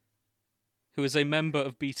 who is a member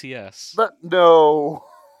of BTS. No.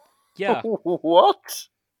 Yeah. What?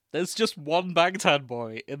 There's just one Bangtan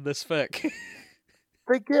boy in this fic.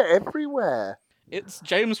 They get everywhere. It's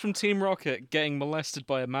James from Team Rocket getting molested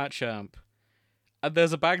by a Machamp. And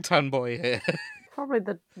there's a Bangtan boy here. Probably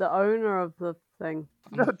the owner of the thing.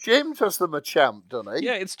 No, James has the Machamp, doesn't he?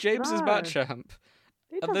 Yeah, it's James's No. Machamp.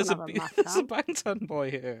 He And doesn't there's have a there's a Machamp. Bangtan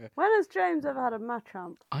boy here. When has James ever had a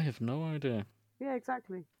Machamp? I have no idea. Yeah,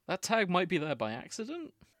 exactly. That tag might be there by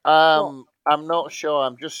accident. I'm not sure.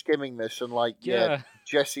 I'm just skimming this and Yeah.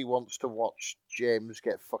 Jesse wants to watch James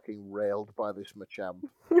get fucking railed by this Machamp.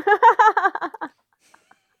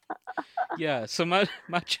 Yeah, so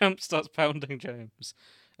Machamp starts pounding James.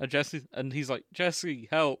 And he's like, Jesse,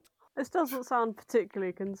 help. This doesn't sound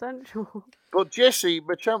particularly consensual. But Jesse,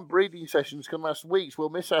 Machamp breeding sessions can last weeks. We'll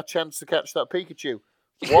miss our chance to catch that Pikachu.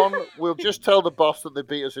 1, we'll just tell the boss that they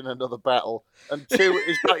beat us in another battle. And 2,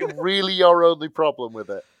 is that really your only problem with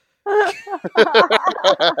it?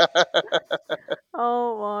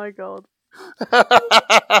 Oh my god.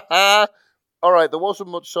 All right, there wasn't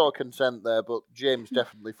much sort of consent there, but James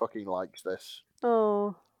definitely fucking likes this.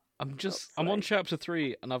 Oh. I'm on chapter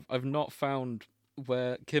 3, and I've not found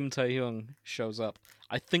where Kim Tae-hyung shows up.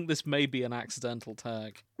 I think this may be an accidental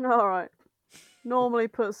tag. Alright. Normally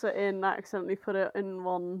puts it in, accidentally put it in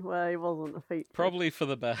one where he wasn't a feature. Probably for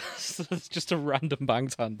the best. It's just a random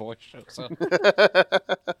Bangtan boy shows up.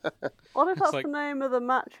 What if that's like- the name of the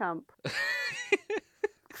Machamp?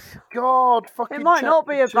 God, fucking. It might not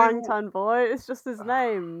be a chapter 2. Bangtan boy, it's just his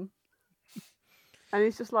name. And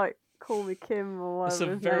he's just like, call me Kim or whatever. It's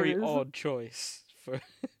a his very name is. odd choice for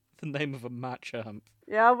the name of a Machamp.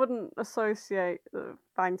 Yeah, I wouldn't associate the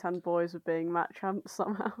Bangtan boys with being Machamps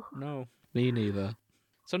somehow. No, me neither.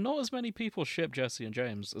 So not as many people ship Jesse and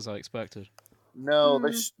James as I expected. No,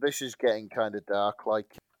 this is getting kind of dark.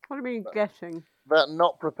 Like, What do you mean getting? they're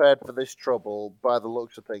not prepared for this trouble. By the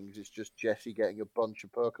looks of things, it's just Jesse getting a bunch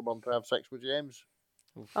of Pokemon to have sex with James.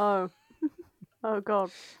 Oh. Oh god.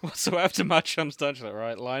 So after Machamp's done that,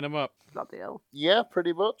 right? Line them up. Bloody hell. Yeah,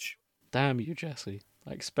 pretty much. Damn you, Jesse.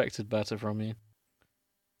 I expected better from you.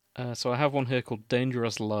 So I have one here called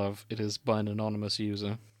Dangerous Love. It is by an anonymous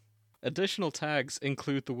user. Additional tags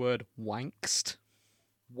include the word wankst.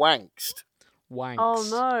 Wankst. Wankst. Oh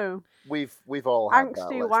no. We've all had that.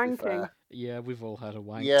 Angsty Let's be wanking. fair. Yeah, we've all had a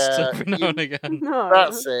wankst Yeah, every now and again. No.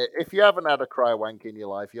 That's it. If you haven't had a cry wank in your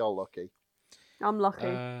life, you're lucky. I'm lucky.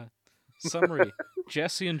 Summary.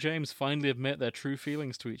 Jesse and James finally admit their true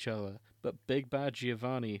feelings to each other, but Big Bad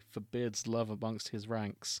Giovanni forbids love amongst his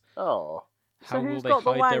ranks. Oh. How So will who's they got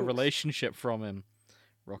the hide their wanks? relationship from him?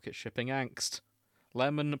 Rocket shipping angst.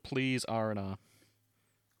 Lemon, please R&R.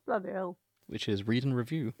 Bloody hell. Which is read and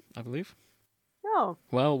review, I believe. Oh.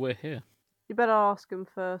 Well, we're here. You better ask them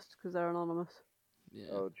first, because they're anonymous. Yeah.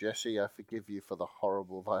 Oh, Jesse, I forgive you for the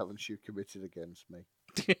horrible violence you committed against me.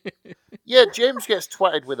 Yeah, James gets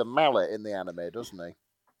twatted with a mallet in the anime, doesn't he?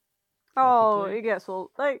 Oh, Probably. he gets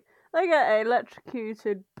all... They get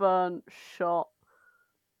electrocuted, burnt, shot,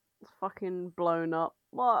 fucking blown up.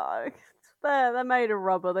 Well, they're made of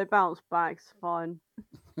rubber. They bounce back. It's fine.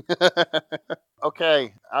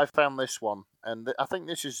 Okay, I found this one, and I think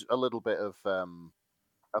this is a little bit of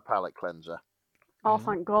a palate cleanser. Oh, Yeah.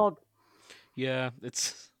 thank God. Yeah,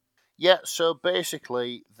 it's... Yeah, so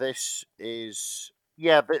basically, this is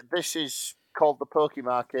this is called the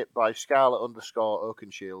Pokemarket by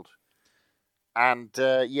Scarlet_Oakenshield, and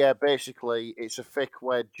basically it's a fic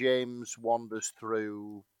where James wanders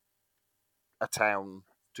through a town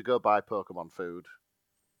to go buy Pokemon food,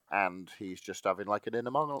 and he's just having like an inner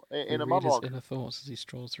We read his monologue. inner thoughts as he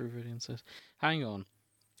strolls through Viridian and says, hang on.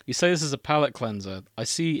 You say this is a palate cleanser. I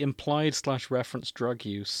see implied/reference drug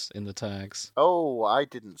use in the tags. Oh, I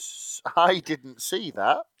didn't see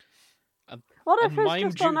that. What if And he's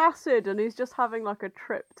mind just on you- acid and he's just having like a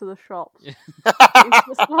trip to the shops? Yeah. He's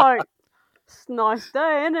just like, it's a nice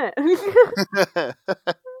day, innit?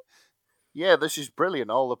 Yeah, this is brilliant.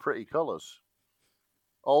 All the pretty colours.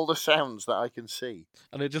 All the sounds that I can see.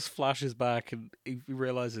 And it just flashes back and he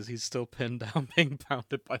realizes he's still pinned down being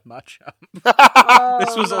pounded by Machamp.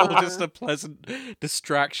 This was all just a pleasant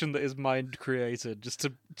distraction that his mind created just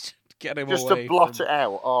to get him Just away to blot from... it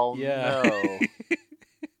out. Oh, Yeah. no.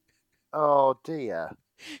 Oh, dear.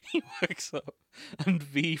 He wakes up and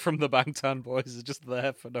V from the Bangtan Boys is just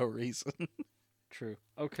there for no reason. True.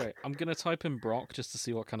 Okay, I'm going to type in Brock just to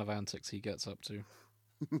see what kind of antics he gets up to.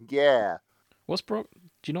 Yeah. What's Brock?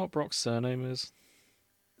 Do you know what Brock's surname is?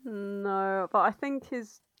 No, but I think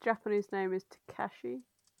his Japanese name is Takashi.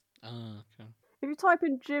 Ah, okay. If you type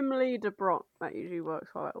in Gym Leader Brock, that usually works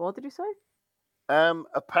quite well. What did you say?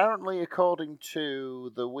 Apparently, according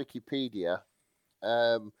to the Wikipedia,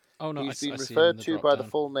 Oh no, he's been I see him in referred the to by the drop-down.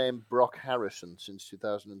 full name Brock Harrison since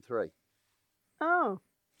 2003. Oh,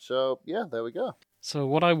 So, yeah, there we go. So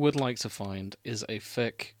what I would like to find is a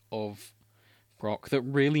fic of Brock that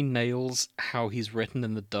really nails how he's written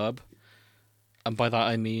in the dub. And by that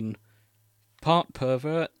I mean part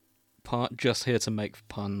pervert, part just here to make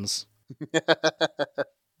puns.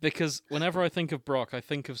 Because whenever I think of Brock, I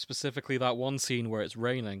think of specifically that one scene where it's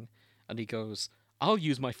raining, and he goes, "I'll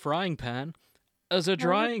use my frying pan as a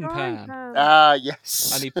drying pan." Ah,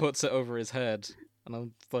 yes. And he puts it over his head. And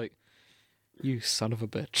I'm like, you son of a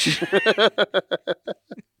bitch.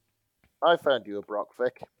 I found you a Brock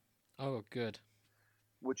fic, Oh, good.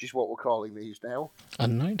 which is what we're calling these now. A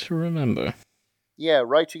night to remember. Yeah,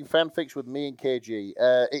 writing fanfics with me and KG.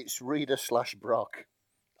 It's Reader/Brock.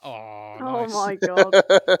 Oh, Oh nice. my god.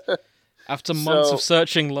 After months of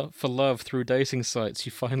searching for love through dating sites,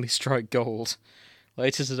 you finally strike gold.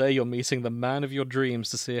 Later today, you're meeting the man of your dreams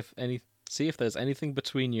to see if there's anything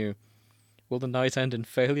between you. Will the night end in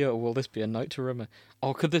failure, or will this be a night to remember?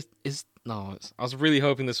 Oh, I was really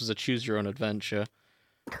hoping this was a choose your own adventure,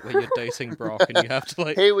 where you're dating Brock and you have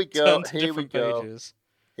to Here we go. turn to different pages.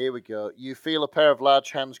 Here we go. You feel a pair of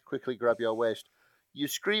large hands quickly grab your waist. You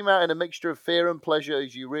scream out in a mixture of fear and pleasure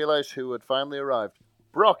as you realise who had finally arrived.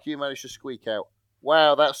 Brock, you managed to squeak out.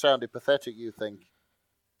 Wow, that sounded pathetic, you think.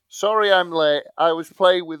 Sorry I'm late. I was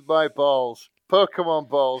playing with my balls. Pokemon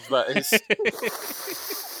balls, that is.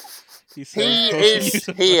 He is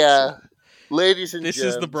here, ladies and This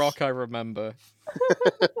germs. is the Brock I remember.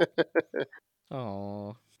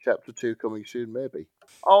 Aww. Chapter 2 coming soon, maybe.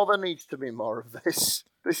 Oh, there needs to be more of this.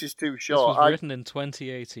 This is too This short. was written in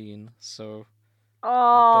 2018, so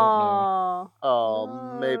Oh.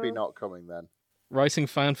 Oh, maybe No. not coming then. writing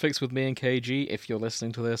fanfics with me and KG, if you're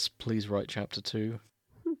listening to this, please write chapter 2.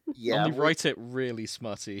 Yeah, Only write it really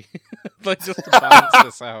smutty. Like, just to balance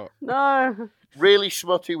this out. No. really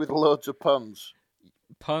smutty with loads of puns.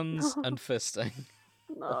 Puns and fisting.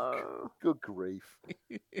 No. Good grief.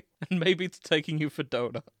 And maybe it's taking you for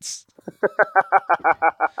donuts.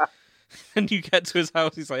 And you get to his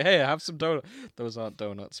house, he's like, hey, have some donuts. Those aren't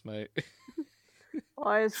donuts, mate.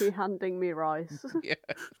 Why is he handing me rice? Yeah.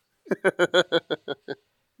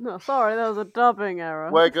 No, sorry, there was a dubbing error.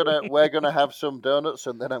 We're gonna have some donuts,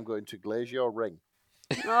 and then I'm going to glaze your ring.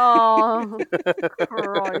 Oh,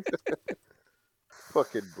 Christ.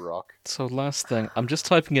 Fucking Brock. So last thing, I'm just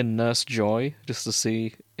typing in Nurse Joy, just to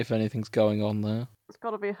see if anything's going on there. It's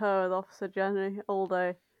got to be her with Officer Jenny all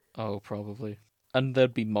day. Oh, probably. And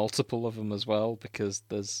there'd be multiple of them as well, because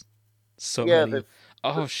there's so Yeah, many.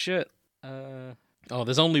 Oh, shit.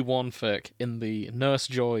 There's only one fic in the Nurse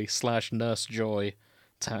Joy/Nurse Joy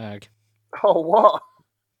tag. Oh, what?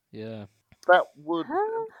 Yeah.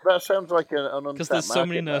 That sounds like an untapped Because there's so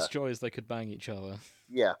many market Nurse there. Joys they could bang each other.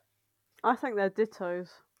 Yeah. I think they're dittos.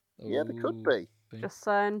 Yeah, they could Ooh, be. Just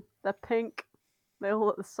saying. They're pink. They all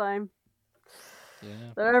look the same.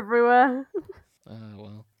 Yeah. They're everywhere.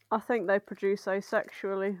 Well. I think they produce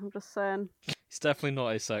asexually. I'm just saying. It's definitely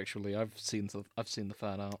not asexually. I've seen the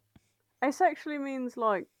fan art. Asexually means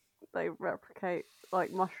like they replicate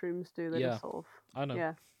like mushrooms do. They Yeah. just sort of. I know.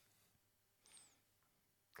 Yeah.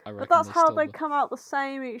 I But reckon that's there's how still they the- come out the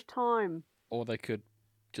same each time. Or they could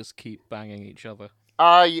just keep banging each other.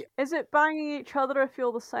 Is it banging each other if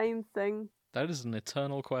you're the same thing? That is an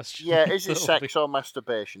eternal question. Yeah, is it That'll be- sex or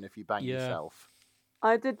masturbation if you bang Yeah. yourself?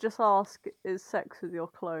 I did just ask, is sex with your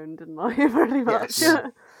clone, didn't I? Pretty much. Yes.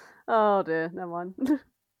 Oh dear, never mind.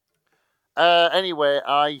 Anyway,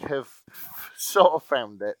 I have sort of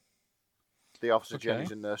found it. The Officer Okay.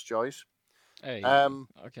 Jenny's and Nurse Joy's. Hey.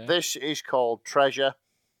 Okay. This is called Treasure.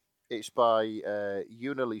 It's by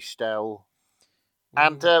Unili Stell.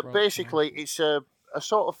 And Ooh, right, basically, it's a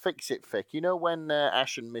sort of fix-it fic. You know when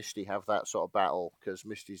Ash and Misty have that sort of battle? Because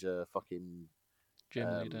Misty's a fucking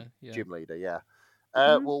Gym leader. Yeah. gym leader, yeah.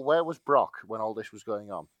 Mhm. Well, where was Brock when all this was going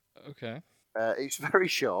on? Okay. It's very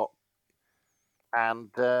short.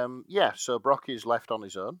 And, so Brock is left on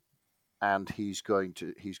his own. And he's going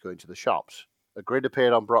to the shops. A grin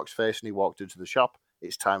appeared on Brock's face and he walked into the shop.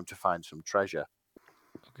 It's time to find some treasure.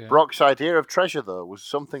 Okay. Brock's idea of treasure, though, was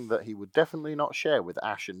something that he would definitely not share with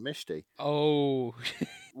Ash and Misty. Oh.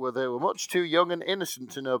 Where they were much too young and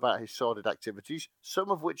innocent to know about his sordid activities, some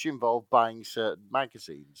of which involved buying certain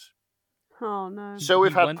magazines. Oh no. So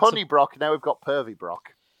we've He had went Punny Brock, now we've got Pervy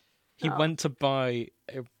Brock. He Oh. went to buy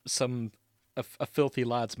a filthy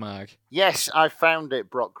lads mag. Yes, I found it,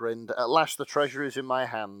 Brock grinned. At last the treasure is in my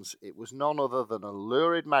hands. It was none other than a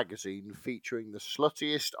lurid magazine featuring the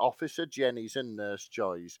sluttiest Officer Jennies and Nurse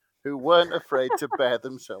Joys, who weren't afraid to bare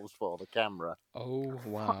themselves for the camera. Oh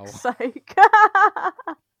wow. Fuck's sake.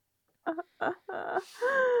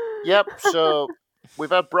 Yep, so We've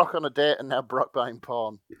had Brock on a date and now Brock buying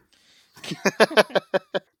porn.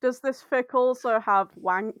 Does this fic also have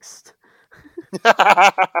wankst?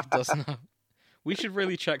 It doesn't have... We should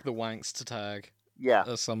really check the wankst tag Yeah.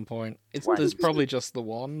 at some point. Wankst. There's probably just the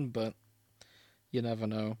one, but you never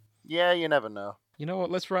know. Yeah, you never know. You know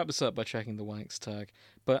what? Let's wrap this up by checking the wankst tag.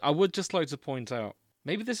 But I would just like to point out,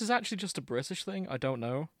 maybe this is actually just a British thing, I don't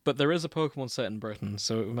know. But there is a Pokemon set in Britain,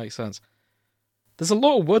 so it would make sense. There's a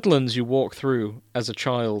lot of woodlands you walk through as a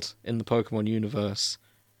child in the Pokemon universe.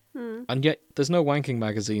 And yet, there's no wanking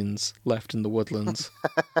magazines left in the woodlands.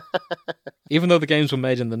 Even though the games were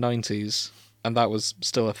made in the 90s, and that was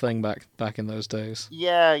still a thing back in those days.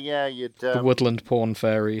 Yeah, you'd... the woodland porn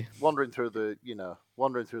fairy. Wandering through the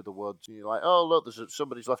woods, and you're like, oh, look,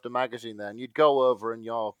 somebody's left a magazine there, and you'd go over and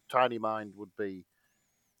your tiny mind would be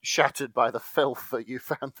shattered by the filth that you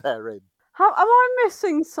found therein. Am I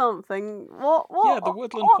missing something? What? Yeah, the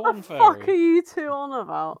woodland porn fairy. What the fuck are you two on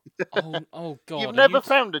about? Oh God! You've never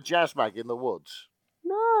found a jazz mag in the woods?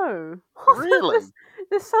 No. Really?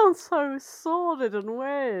 This sounds so sordid and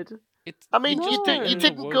weird. I mean, you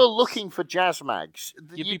didn't go looking for jazz mags.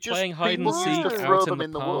 You'd be playing hide and seek throw out them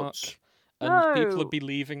in the park, woods. And people would be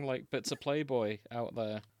leaving like bits of Playboy out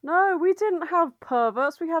there. No, we didn't have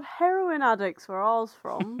perverts. We had heroin addicts where I was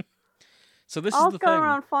from. So this I is the was going thing.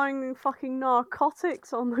 around finding fucking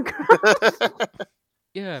narcotics on the ground.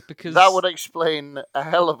 Yeah, because that would explain a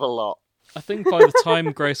hell of a lot. I think by the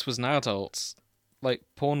time Grace was an adult, like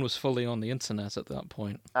porn was fully on the internet at that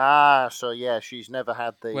point. Ah, so yeah, she's never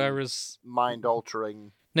had the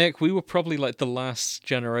mind-altering... Nick, we were probably like the last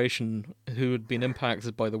generation who had been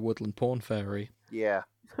impacted by the woodland porn fairy. Yeah.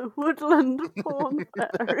 The woodland porn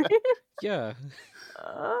fairy. Yeah.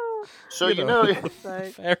 So you know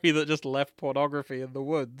the fairy that just left pornography in the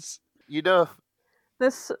woods. You know,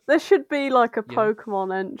 this should be like a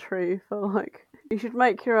Pokemon entry for like you should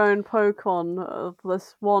make your own Pokemon of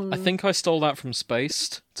this one. I think I stole that from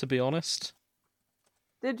Spaced, to be honest.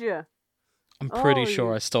 Did you? I'm pretty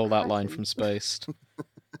sure I stole that line from Spaced.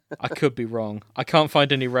 I could be wrong. I can't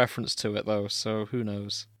find any reference to it though, so who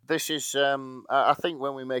knows. This is, I think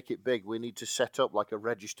when we make it big, we need to set up like a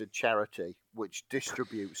registered charity which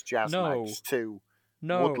distributes jazz mags to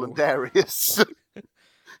woodland areas.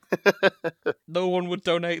 No one would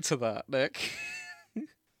donate to that, Nick.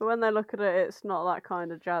 But when they look at it, it's not that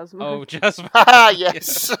kind of jazz mag. Oh, jazz mag. Ah,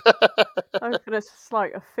 yes. Hoping it's just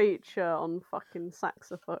like a feature on fucking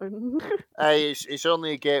saxophone. Hey, it's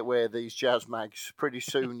only a gateway, these jazz mags. Pretty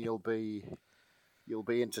soon you'll be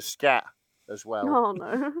into scat as well. Oh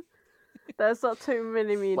no. There's not too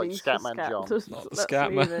many meanings like Scatman for scat. John. Not the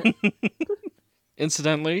Scatman.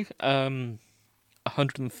 Incidentally,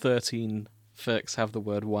 113 fics have the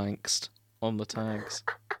word wankst on the tags.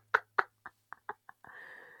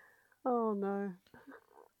 Oh no.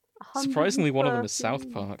 Surprisingly, one of them is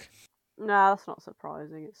South Park. Nah, that's not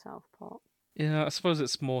surprising. It's South Park. Yeah, I suppose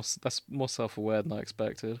that's more self-aware than I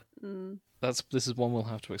expected. This is one we'll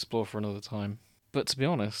have to explore for another time. But to be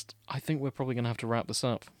honest, I think we're probably going to have to wrap this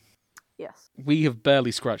up. Yes. We have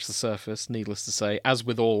barely scratched the surface, needless to say, as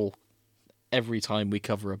with every time we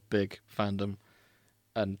cover a big fandom.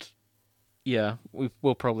 And yeah,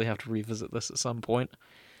 we'll probably have to revisit this at some point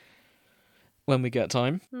when we get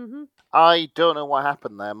time. Mm-hmm. I don't know what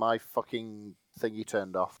happened there. My fucking thingy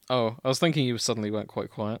turned off. Oh, I was thinking you suddenly went quite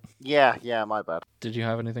quiet. Yeah, my bad. Did you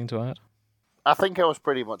have anything to add? I think I was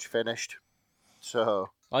pretty much finished. So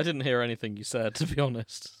I didn't hear anything you said, to be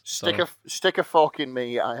honest. Stick a fork in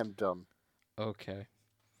me, I am done. Okay.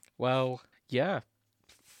 Well, yeah.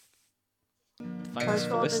 Thanks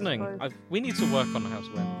for listening. We need to work on how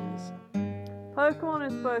to end these. Pokemon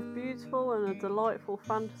is both beautiful and a delightful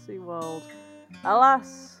fantasy world.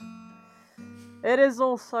 Alas, it is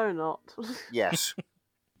also not. Yes.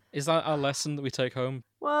 Is that our lesson that we take home?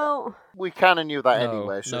 Well, we kind of knew that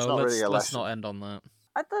anyway, so it's not really a lesson. Let's not end on that.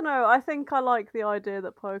 I don't know. I think I like the idea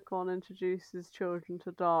that Pokemon introduces children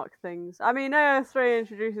to dark things. I mean, AO3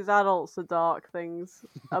 introduces adults to dark things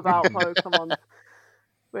about Pokemon,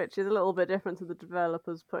 which is a little bit different to the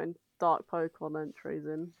developers putting dark Pokemon entries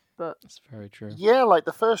in. But that's very true. Yeah, like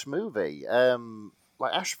the first movie,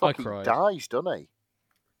 like Ash fucking dies, doesn't he?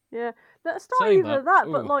 Yeah, that's not even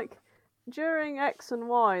that, but like during X and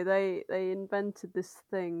Y, they invented this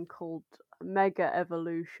thing called Mega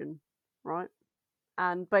Evolution, right?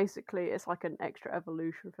 And basically, it's like an extra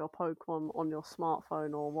evolution for your Pokemon on your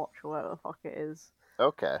smartphone or watch or whatever the fuck it is.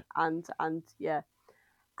 Okay. And yeah,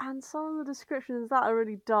 And some of the descriptions of that are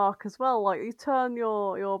really dark as well. Like you turn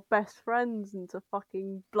your best friends into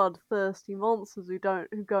fucking bloodthirsty monsters who go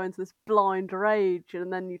into this blind rage,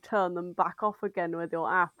 and then you turn them back off again with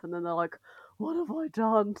your app, and then they're like, "What have I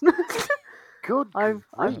done?" Good I've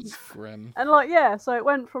That's grief. grim. and like yeah, so it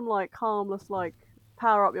went from like harmless like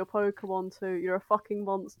power up your Pokemon to you're a fucking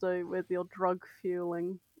monster with your drug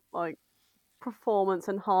fueling like performance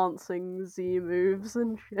enhancing Z moves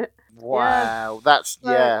and shit. Wow, that's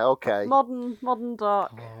So okay. modern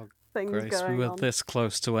dark Oh, things Grace, we going were on. this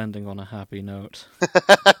close to ending on a happy note.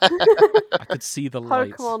 I could see the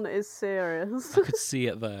light. Pokemon is serious. I could see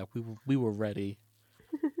it there. We were ready.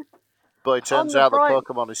 But it turns out that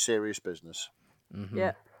Pokemon is serious business. Mm-hmm.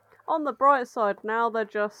 Yeah. On the bright side, now they're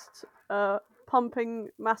just pumping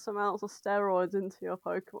mass amounts of steroids into your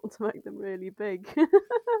Pokemon to make them really big.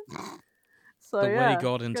 So The way yeah,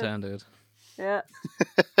 God it's good. intended. Yeah.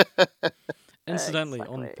 Incidentally,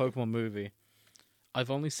 on Exactly. Pokemon movie,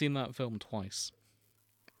 I've only seen that film twice.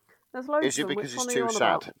 There's loads Is of it them. because Which it's one are you too on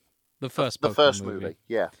sad? about? The first The Pokemon first movie.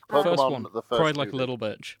 Yeah. Ah. First Pokemon, one, the first cried like a movie. little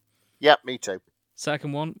bitch. Yep, me too.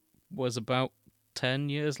 Second one was about 10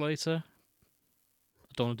 years later.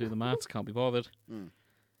 I don't want to do the maths, can't be bothered.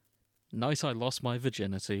 Nice, I lost my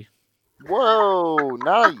virginity. Whoa,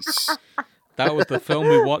 nice. That was the film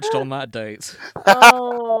we watched on that date.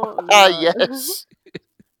 Oh no. Yes.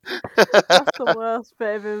 That's the worst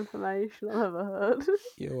bit of information I've ever heard.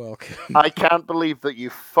 You're welcome. I can't believe that you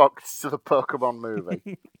fucked to the Pokemon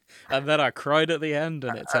movie. And then I cried at the end,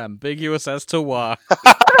 and it's ambiguous as to why.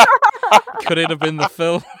 Could it have been the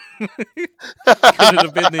film? Could it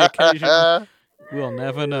have been the occasion? We'll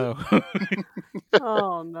never know.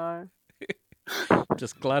 Oh no.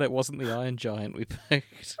 Just glad it wasn't the Iron Giant we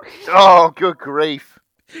picked. Oh, good grief.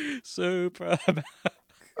 Super.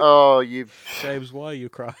 Oh, you. James, why are you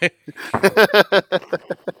crying?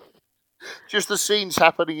 Just the scenes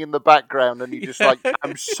happening in the background, and you're just like,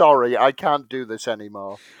 I'm sorry, I can't do this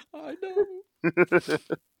anymore. I know.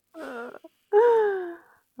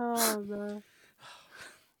 Oh no.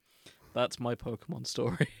 That's my Pokemon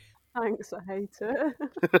story. Thanks, I hate it.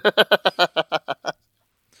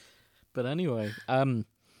 But anyway,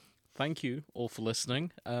 thank you all for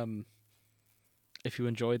listening. If you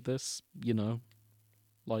enjoyed this,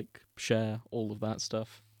 like, share, all of that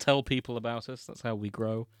stuff. Tell people about us. That's how we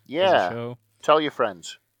grow as a Yeah. show. Tell your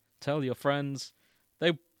friends. Tell your friends.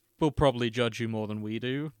 They will probably judge you more than we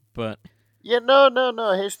do, but... Yeah, no.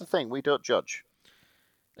 Here's the thing. We don't judge.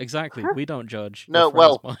 Exactly. We don't judge. No, Your friends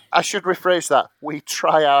well, might. I should rephrase that. We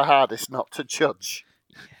try our hardest not to judge.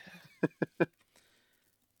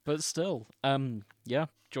 But still, yeah,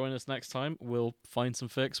 join us next time. We'll find some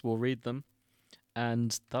fics, we'll read them,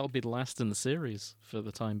 and that'll be the last in the series for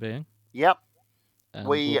the time being. Yep. And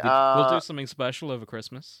we'll we'll do something special over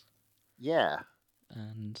Christmas. Yeah.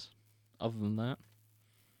 And other than that,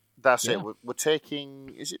 That's Yeah. it. We're taking,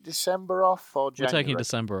 is it December off or January? we're taking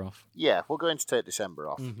December off. Yeah, we're going to take December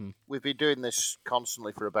off. Mm-hmm. We've been doing this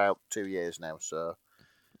constantly for about 2 years now, so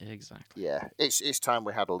Exactly. yeah, it's time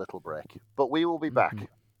we had a little break. But we will be back.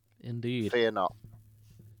 Indeed. Fear not.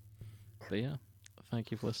 But yeah,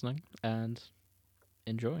 thank you for listening, and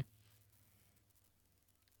enjoy.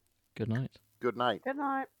 Good night. Good night. Good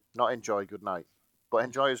night. Not enjoy, good night. But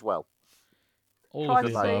enjoy as well. All Try of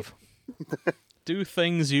the to above. Do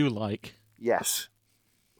things you like. Yes.